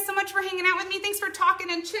thank you guys so much for hanging out with me. Thanks for talking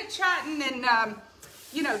and chit-chatting and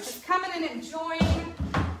you know, just coming and enjoying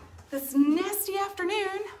this nasty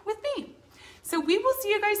afternoon with me. So we will see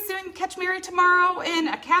you guys soon. Catch Mary tomorrow in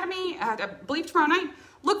Academy, I believe tomorrow night.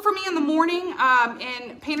 Look for me in the morning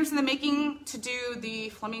in Painters in the Making to do the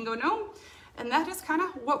flamingo gnome. And that is kind of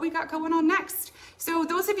what we got going on next. So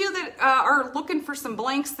those of you that are looking for some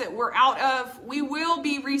blanks that we're out of, we will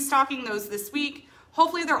be restocking those this week.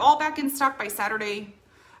 Hopefully they're all back in stock by Saturday,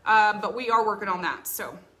 but we are working on that.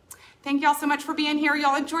 So thank y'all so much for being here.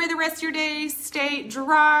 Y'all enjoy the rest of your day. Stay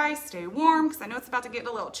dry, stay warm, because I know it's about to get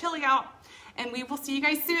a little chilly out. And we will see you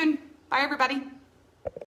guys soon. Bye, everybody.